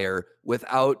fire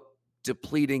without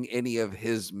depleting any of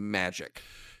his magic.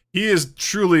 He is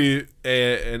truly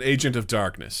an agent of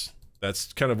darkness.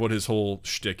 That's kind of what his whole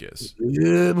shtick is.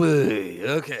 Yeah, boy.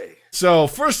 Okay. So,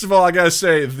 first of all, I gotta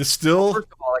say, First of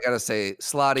all, I gotta say,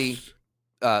 Slotty,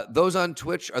 those on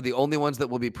Twitch are the only ones that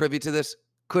will be privy to this.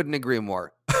 Couldn't agree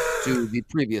more to the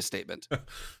previous statement.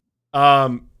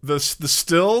 The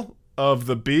still of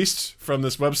the Beast from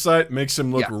this website makes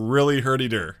him look really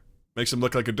hurdy-dur. Makes him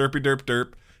look like a derpy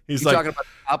derp. He's like, talking about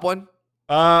the top one?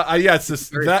 Yeah, it's this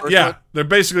that. Yeah, one? they're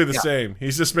basically the same.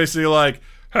 He's just basically like,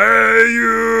 "Hey,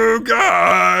 you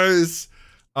guys."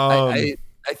 I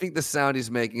think the sound he's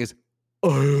making is,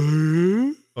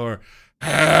 or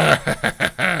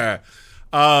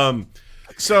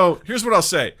so here's what I'll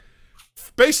say.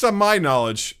 Based on my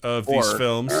knowledge of these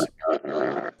films,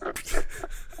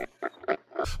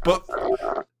 but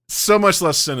so much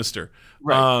less sinister.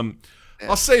 Right.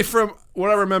 I'll say from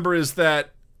what I remember is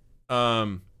that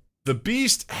the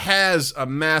Beast has a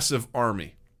massive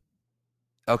army.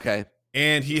 Okay.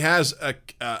 And he has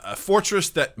a fortress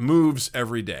that moves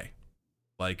every day.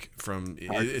 Like so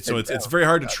it's very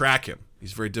hard to track him.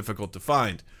 He's very difficult to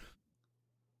find.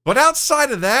 But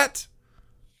outside of that,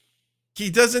 he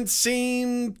doesn't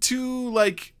seem to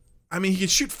like. I mean, he can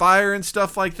shoot fire and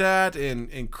stuff like that,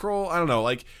 and crawl. I don't know.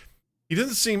 Like, he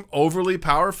doesn't seem overly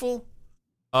powerful.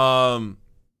 But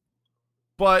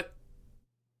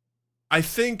I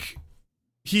think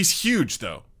he's huge,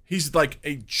 though. He's like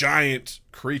a giant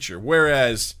creature,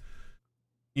 whereas,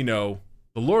 you know,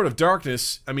 the Lord of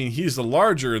Darkness, I mean, he's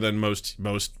larger than most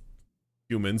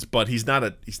humans, but he's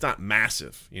not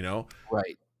massive, you know?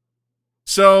 Right.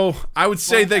 So I would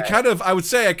say I kind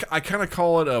of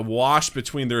call it a wash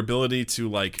between their ability to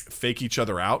like fake each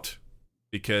other out,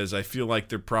 because I feel like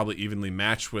they're probably evenly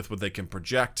matched with what they can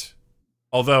project.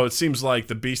 Although it seems like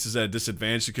the Beast is at a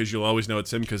disadvantage because you'll always know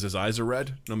it's him because his eyes are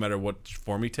red, no matter what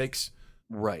form he takes.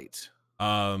 Right.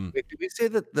 Wait, did we say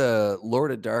that the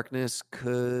Lord of Darkness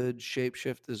could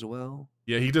shapeshift as well?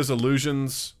 Yeah, he does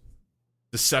illusions,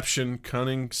 deception,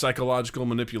 cunning, psychological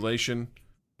manipulation,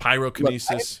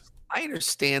 pyrokinesis. Look, I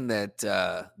understand that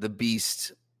the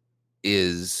Beast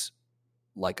is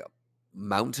like a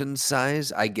mountain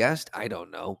size, I guess. I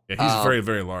don't know. Yeah, he's very,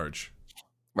 very large.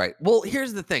 Right. Well,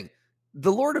 here's the thing.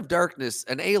 The Lord of Darkness,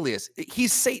 an alias,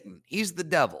 he's Satan. He's the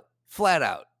devil, flat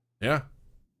out. Yeah.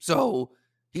 So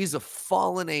he's a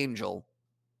fallen angel,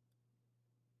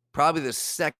 probably the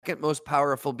second most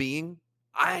powerful being.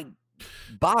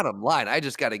 Bottom line, I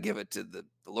just got to give it to the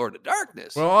Lord of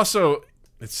Darkness. Well, also,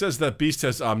 it says that Beast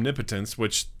has omnipotence,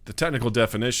 which the technical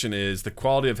definition is the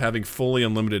quality of having fully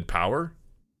unlimited power.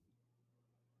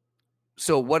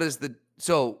 So what is the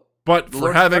But the for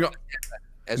Lord of having Darkness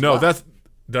as no, well. that's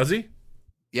does he?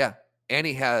 Yeah, and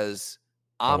he has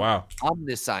Wow,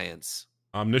 omniscience.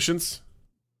 omniscience.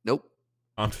 Nope.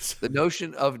 Omnis- The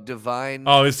notion of divine.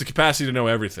 Oh, it's the capacity to know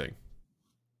everything.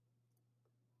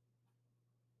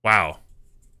 Wow.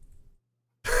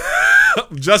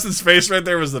 Justin's face right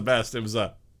there was the best. It was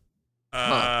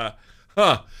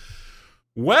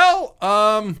Well,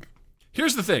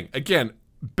 here's the thing. Again,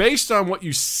 based on what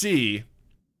you see,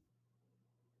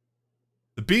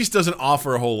 the Beast doesn't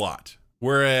offer a whole lot.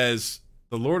 Whereas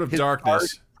the Lord of his Darkness,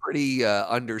 card's pretty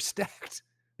understacked.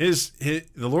 the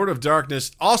Lord of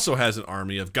Darkness also has an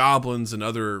army of goblins and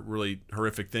other really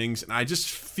horrific things. And I just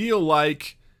feel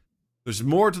like There's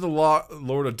more to the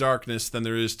Lord of Darkness than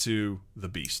there is to the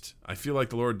Beast. I feel like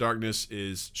the Lord of Darkness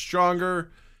is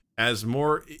stronger,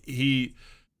 he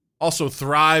also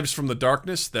thrives from the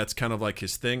darkness. That's kind of like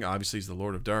his thing. Obviously, he's the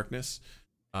Lord of Darkness.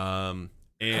 And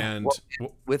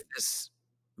with this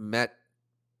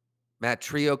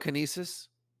matriokinesis,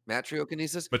 material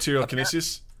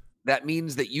kinesis. that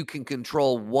means that you can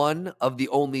control one of the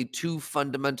only two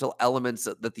fundamental elements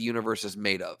that the universe is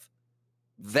made of.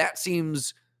 That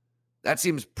seems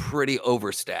pretty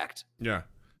overstacked. Yeah.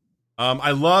 I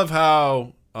love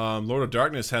how Lord of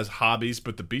Darkness has hobbies,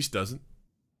 but the Beast doesn't.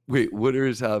 Wait, what are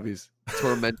his hobbies?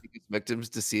 Tormenting his victims,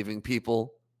 deceiving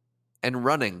people, and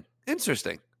running.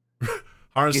 Interesting.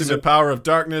 Harnessing the power of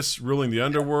darkness, ruling the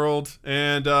underworld,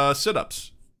 and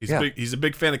sit-ups. He's a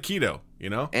big fan of keto, you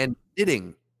know? And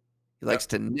knitting. He likes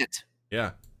to knit.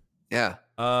 Yeah. Yeah.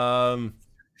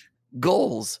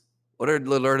 Goals. What are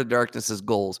the Lord of Darkness's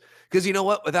goals? Because you know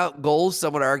what? Without goals,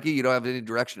 some would argue you don't have any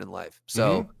direction in life.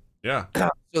 So, yeah.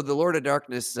 So the Lord of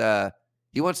Darkness,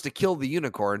 he wants to kill the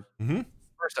unicorn. Mm-hmm.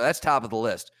 First, that's top of the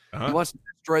list. Uh-huh. He wants to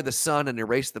destroy the sun and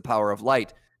erase the power of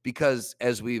light because,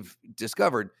 as we've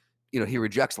discovered, he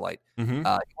rejects light. Mm-hmm. He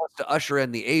wants to usher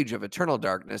in the age of eternal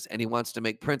darkness, and he wants to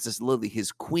make Princess Lily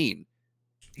his queen.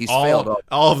 He's failed.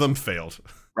 All of them failed.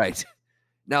 Right.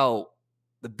 Now,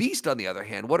 the Beast, on the other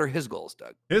hand, what are his goals,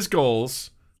 Doug? His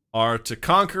goals are to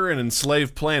conquer and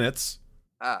enslave planets,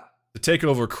 to take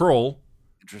over Krull,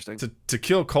 Interesting. to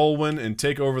kill Colwyn and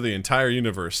take over the entire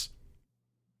universe.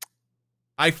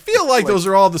 I feel like those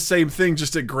are all the same thing,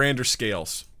 just at grander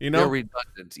scales. You know? They're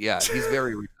redundant. Yeah, he's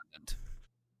very redundant.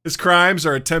 His crimes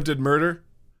are attempted murder,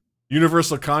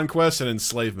 universal conquest, and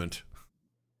enslavement.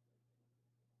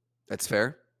 That's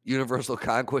fair. Universal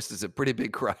conquest is a pretty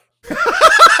big crime.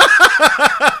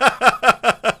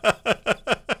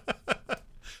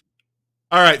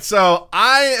 All right, so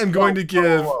I am going to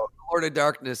give Lord of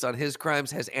Darkness on his crimes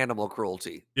has animal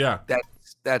cruelty. Yeah.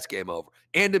 That's game over.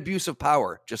 And abuse of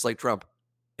power, just like Trump.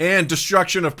 And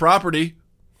destruction of property.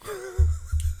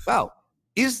 Wow.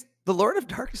 Is the Lord of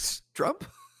Darkness Trump?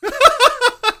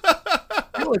 I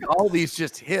feel like all these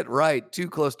just hit right too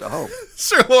close to home.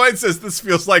 Sir Lloyd says this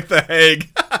feels like The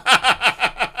Hague.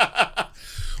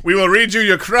 We will read you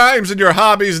your crimes and your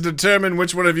hobbies and determine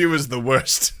which one of you is the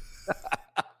worst.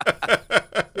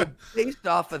 Based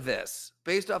off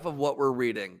of what we're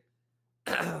reading,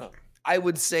 I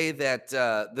would say that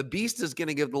the Beast is going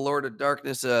to give the Lord of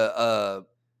Darkness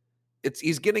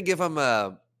he's going to give him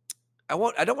I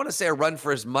don't want to say a run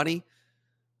for his money,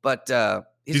 but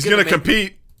he's going to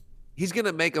compete. He's going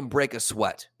to make him break a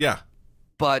sweat. Yeah.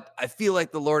 But I feel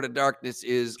like the Lord of Darkness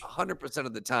is 100%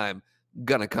 of the time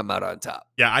going to come out on top.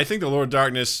 Yeah, I think the Lord of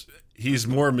Darkness, he's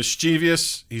more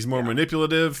mischievous. He's more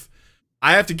manipulative.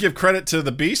 I have to give credit to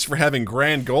the Beast for having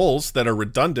grand goals that are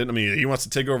redundant. I mean, he wants to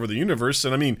take over the universe.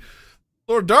 And I mean,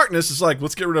 Lord of Darkness is like,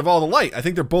 let's get rid of all the light. I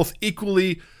think they're both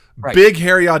equally big,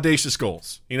 hairy, audacious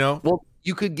goals, you know? Well,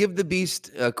 you could give the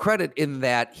Beast credit in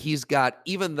that he's got,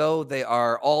 even though they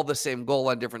are all the same goal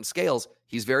on different scales,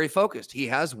 he's very focused. He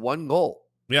has one goal.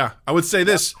 Yeah, I would say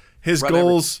this. His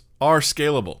goals are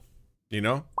scalable, you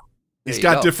know? He's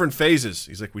got different phases.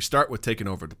 He's like, we start with taking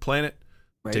over the planet,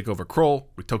 we take over Krull,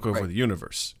 we took over the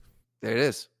universe. There it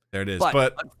is. There it is.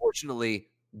 But unfortunately,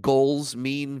 goals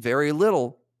mean very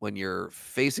little when you're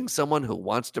facing someone who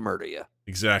wants to murder you.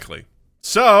 Exactly.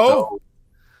 So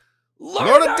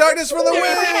Lord of Darkness for the win!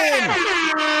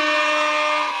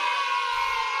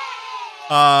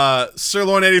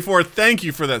 Sirloin84, thank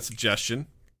you for that suggestion.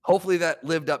 Hopefully that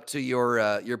lived up to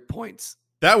your points.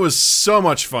 That was so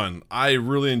much fun. I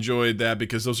really enjoyed that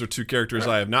because those are two characters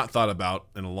I have not thought about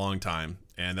in a long time,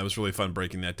 and that was really fun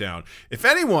breaking that down. If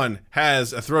anyone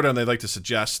has a throwdown they'd like to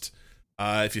suggest,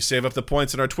 if you save up the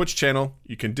points in our Twitch channel,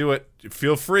 you can do it.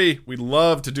 Feel free. We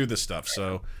love to do this stuff,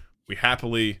 so we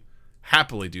happily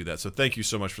do that. So thank you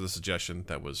so much for the suggestion.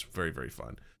 That was very, very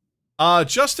fun.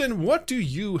 Justin, what do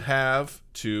you have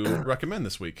to recommend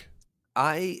this week?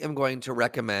 I am going to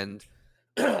recommend,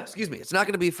 excuse me, it's not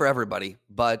going to be for everybody,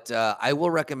 but I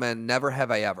will recommend Never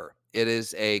Have I Ever. It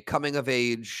is a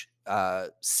coming-of-age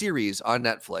series on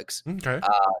Netflix. Okay.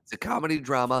 It's a comedy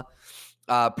drama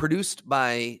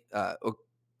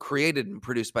created and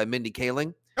produced by Mindy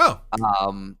Kaling. Oh.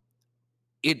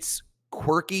 It's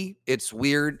quirky, it's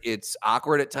weird, it's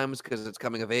awkward at times because it's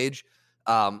coming of age.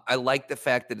 I like the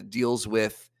fact that it deals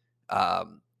with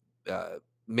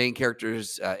main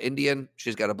character's Indian.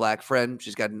 She's got a black friend.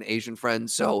 She's got an Asian friend.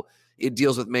 So it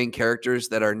deals with main characters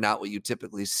that are not what you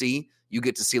typically see. You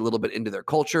get to see a little bit into their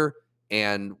culture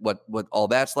and what all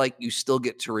that's like. You still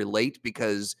get to relate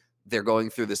because they're going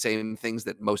through the same things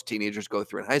that most teenagers go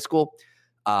through in high school.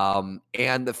 And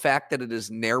the fact that it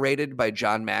is narrated by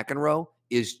John McEnroe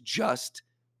is just,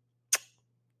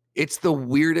 it's the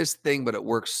weirdest thing, but it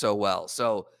works so well.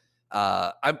 So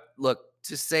to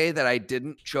say that I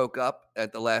didn't choke up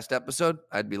at the last episode,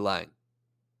 I'd be lying.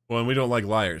 Well, and we don't like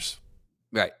liars.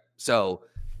 Right. So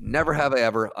never have I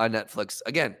ever on Netflix.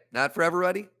 Again, not for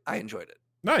everybody. I enjoyed it.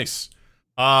 Nice.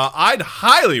 I'd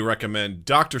highly recommend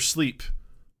Dr. Sleep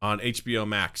on HBO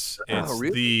Max. It's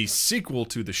really? the sequel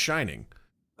to The Shining,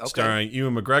 Okay. starring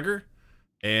Ewan McGregor,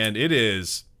 and it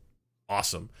is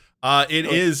awesome. It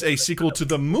is a sequel to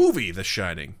the movie The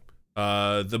Shining.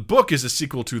 The book is a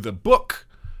sequel to the book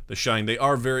The Shining. They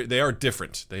are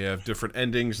different. They have different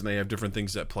endings and they have different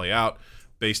things that play out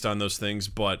based on those things.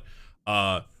 But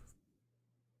I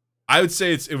would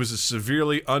say it was a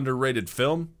severely underrated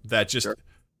film that just. Sure.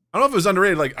 I don't know if it was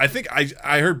underrated. Like, I think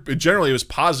I heard generally it was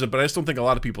positive, but I just don't think a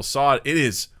lot of people saw it. It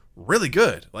is really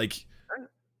good. Like,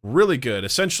 really good.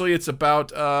 Essentially, it's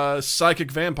about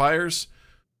psychic vampires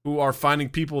who are finding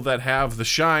people that have the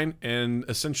shine and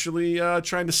essentially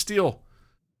trying to steal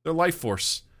their life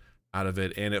force out of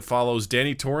it. And it follows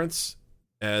Danny Torrance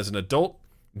as an adult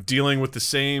dealing with the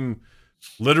same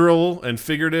literal and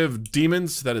figurative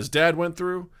demons that his dad went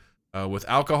through with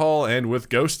alcohol and with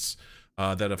ghosts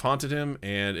that have haunted him.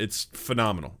 And it's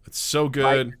phenomenal. It's so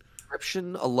good. By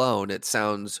description alone, it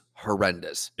sounds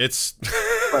horrendous. It's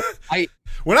I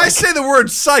when I say the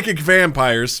word psychic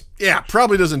vampires,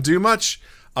 probably doesn't do much.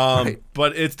 But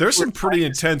there's some pretty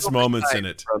intense moments in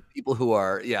it. From people who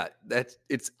are,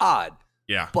 it's odd.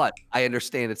 Yeah. But I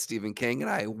understand it's Stephen King, and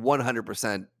I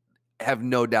 100% have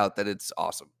no doubt that it's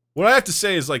awesome. What I have to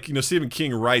say is, like, Stephen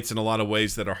King writes in a lot of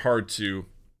ways that are hard to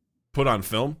put on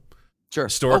film. Sure.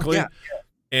 Historically. Oh, yeah.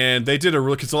 And they did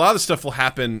because a lot of the stuff will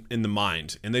happen in the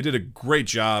mind, and they did a great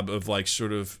job of like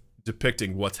sort of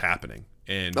depicting what's happening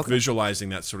and visualizing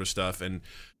that sort of stuff. And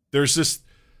there's this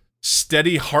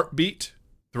steady heartbeat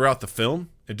throughout the film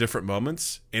at different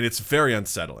moments, and it's very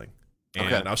unsettling.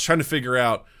 And I was trying to figure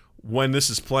out when this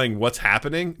is playing what's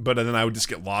happening, but then I would just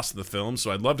get lost in the film.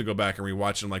 So I'd love to go back and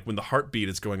rewatch it. And like when the heartbeat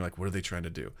is going, like, what are they trying to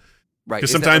do? Right.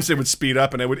 Because sometimes it would speed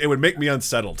up and it would make me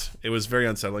unsettled. It was very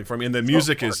unsettling for me. And the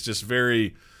music is just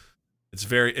it's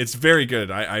very good.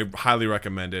 I highly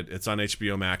recommend it. It's on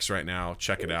HBO Max right now.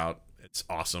 Check it out. It's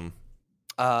awesome.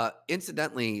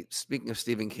 Incidentally, speaking of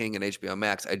Stephen King and HBO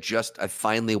Max, I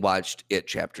finally watched It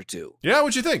Chapter 2. Yeah,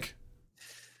 what'd you think?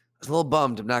 I was a little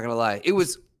bummed, I'm not gonna lie. It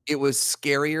was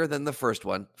scarier than the first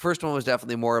one. First one was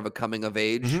definitely more of a coming of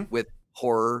age with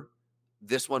horror.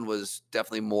 This one was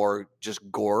definitely more just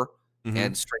gore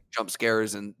and straight jump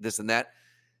scares and this and that.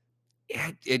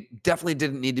 It definitely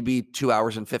didn't need to be 2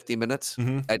 hours and 50 minutes.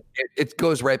 It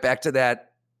goes right back to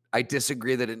that. I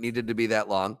disagree that it needed to be that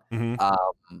long.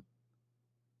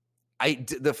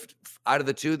 Out of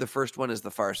the two, the first one is the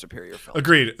far superior film.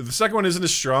 Agreed. The second one isn't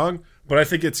as strong, but I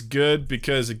think it's good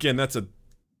because, again, that's a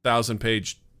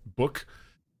 1,000-page book,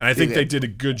 and I think they did a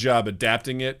good job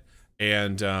adapting it.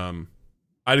 And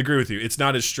I'd agree with you. It's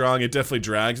not as strong. It definitely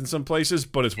drags in some places,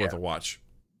 but it's worth a watch.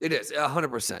 It is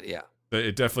 100%. Yeah.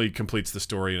 It definitely completes the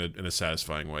story in a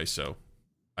satisfying way. So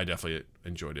I definitely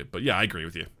enjoyed it. But yeah, I agree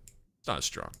with you. It's not as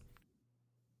strong.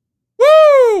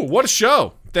 Woo! What a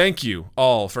show. Thank you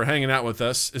all for hanging out with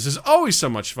us. This is always so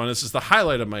much fun. This is the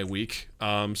highlight of my week.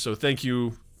 So thank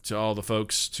you to all the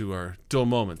folks, to our Dull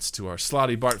Moments, to our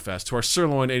Slotty Bartfest, to our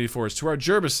Sirloin 84s, to our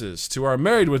Jerbises, to our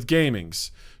Married with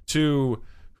Gamings, to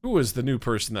who is the new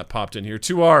person that popped in here,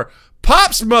 to our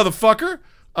Pops motherfucker.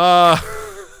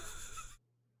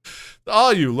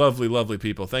 All you lovely, lovely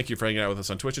people, thank you for hanging out with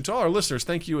us on Twitch. And to all our listeners,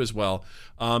 thank you as well.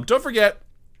 Don't forget,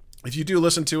 if you do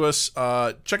listen to us,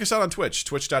 check us out on Twitch,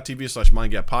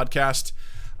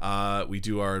 twitch.tv/mindgappodcast. We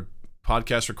do our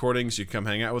podcast recordings. You can come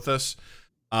hang out with us.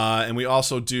 And we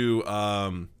also do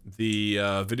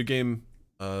the video game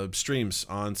streams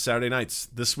on Saturday nights.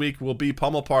 This week will be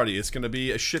Pummel Party. It's going to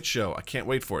be a shit show. I can't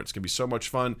wait for it. It's going to be so much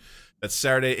fun. That's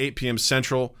Saturday, 8 p.m.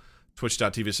 Central,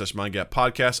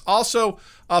 twitch.tv/mindgappodcast. Also,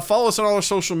 follow us on all our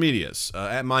social medias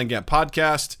at Mindgap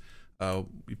Podcast.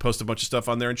 We post a bunch of stuff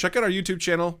on there. And check out our YouTube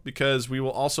channel because we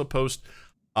will also post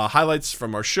highlights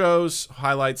from our shows,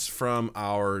 highlights from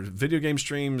our video game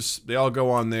streams. They all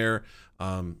go on there.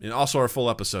 And also our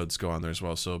full episodes go on there as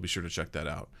well, so be sure to check that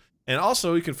out. And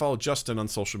also, you can follow Justin on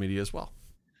social media as well.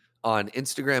 On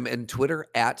Instagram and Twitter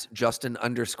at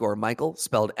Justin_Michael,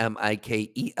 spelled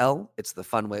Mikel. It's the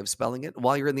fun way of spelling it.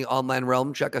 While you're in the online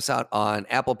realm, check us out on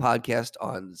Apple Podcast,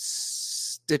 on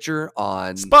Stitcher,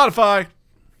 on Spotify,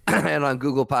 and on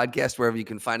Google Podcast, wherever you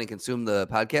can find and consume the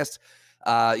podcast.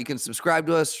 You can subscribe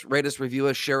to us, rate us, review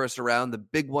us, share us around. The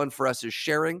big one for us is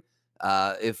sharing.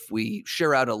 If we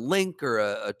share out a link or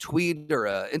a tweet or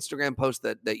an Instagram post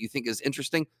that you think is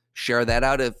interesting, share that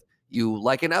out. If you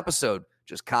like an episode,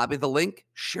 just copy the link,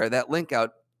 share that link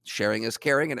out. Sharing is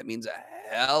caring, and it means a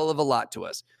hell of a lot to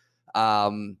us.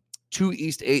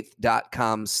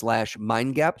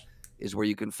 2east8th.com/mindgap is where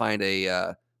you can find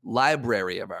a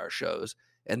library of our shows.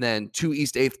 And then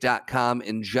 2east8th.com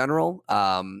in general.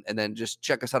 And then just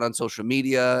check us out on social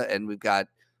media. And we've got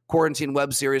quarantine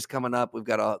web series coming up. We've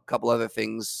got a couple other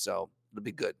things. So it'll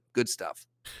be good. Good stuff.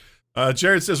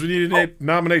 Jared says we need to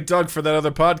nominate Doug for that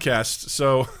other podcast.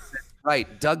 So,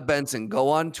 right. Doug Benson. Go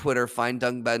on Twitter. Find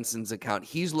Doug Benson's account.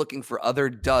 He's looking for other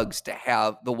Dougs to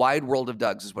have. The Wide World of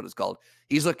Dougs is what it's called.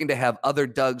 He's looking to have other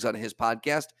Dougs on his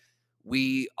podcast.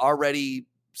 We already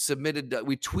submitted.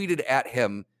 We tweeted at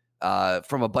him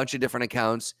from a bunch of different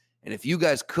accounts. And if you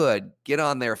guys could get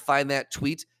on there, find that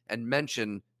tweet and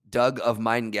mention Doug of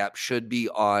Mind Gap should be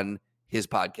on his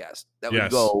podcast. That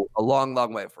would go a long,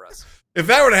 long way for us. If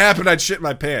that were to happen, I'd shit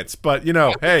my pants. But,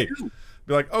 hey,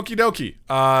 be like, okie dokie.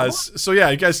 So, yeah,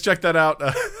 you guys check that out.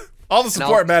 All the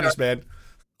support matters, man.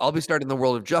 I'll be starting the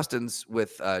World of Justins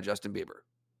with Justin Bieber.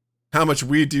 How much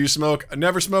weed do you smoke? I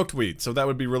never smoked weed, so that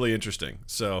would be really interesting.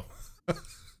 So,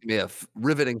 yeah,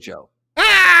 riveting show.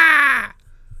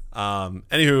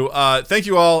 Anywho, thank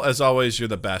you all. As always, you're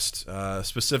the best.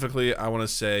 Specifically, I want to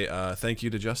say thank you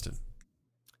to Justin.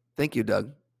 Thank you,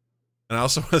 Doug. And I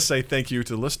also want to say thank you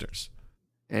to the listeners.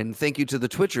 And thank you to the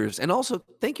Twitchers. And also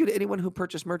thank you to anyone who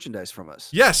purchased merchandise from us.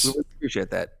 Yes. We really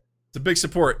appreciate that. It's a big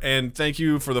support. And thank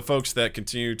you for the folks that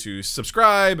continue to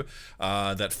subscribe,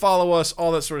 that follow us,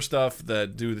 all that sort of stuff,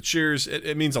 that do the cheers.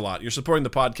 It means a lot. You're supporting the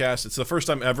podcast. It's the first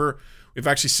time ever we've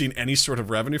actually seen any sort of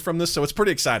revenue from this, so it's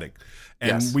pretty exciting.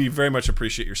 And we very much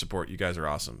appreciate your support. You guys are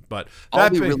awesome. But all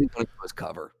we really want to do is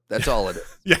cover. That's all it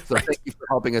is. Yeah, so thank you for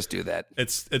helping us do that.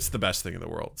 It's the best thing in the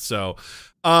world. So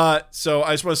I just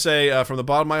want to say from the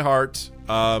bottom of my heart,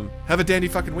 have a dandy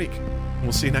fucking week.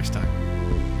 We'll see you next time.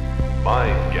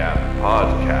 Mind Gap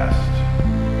Podcast.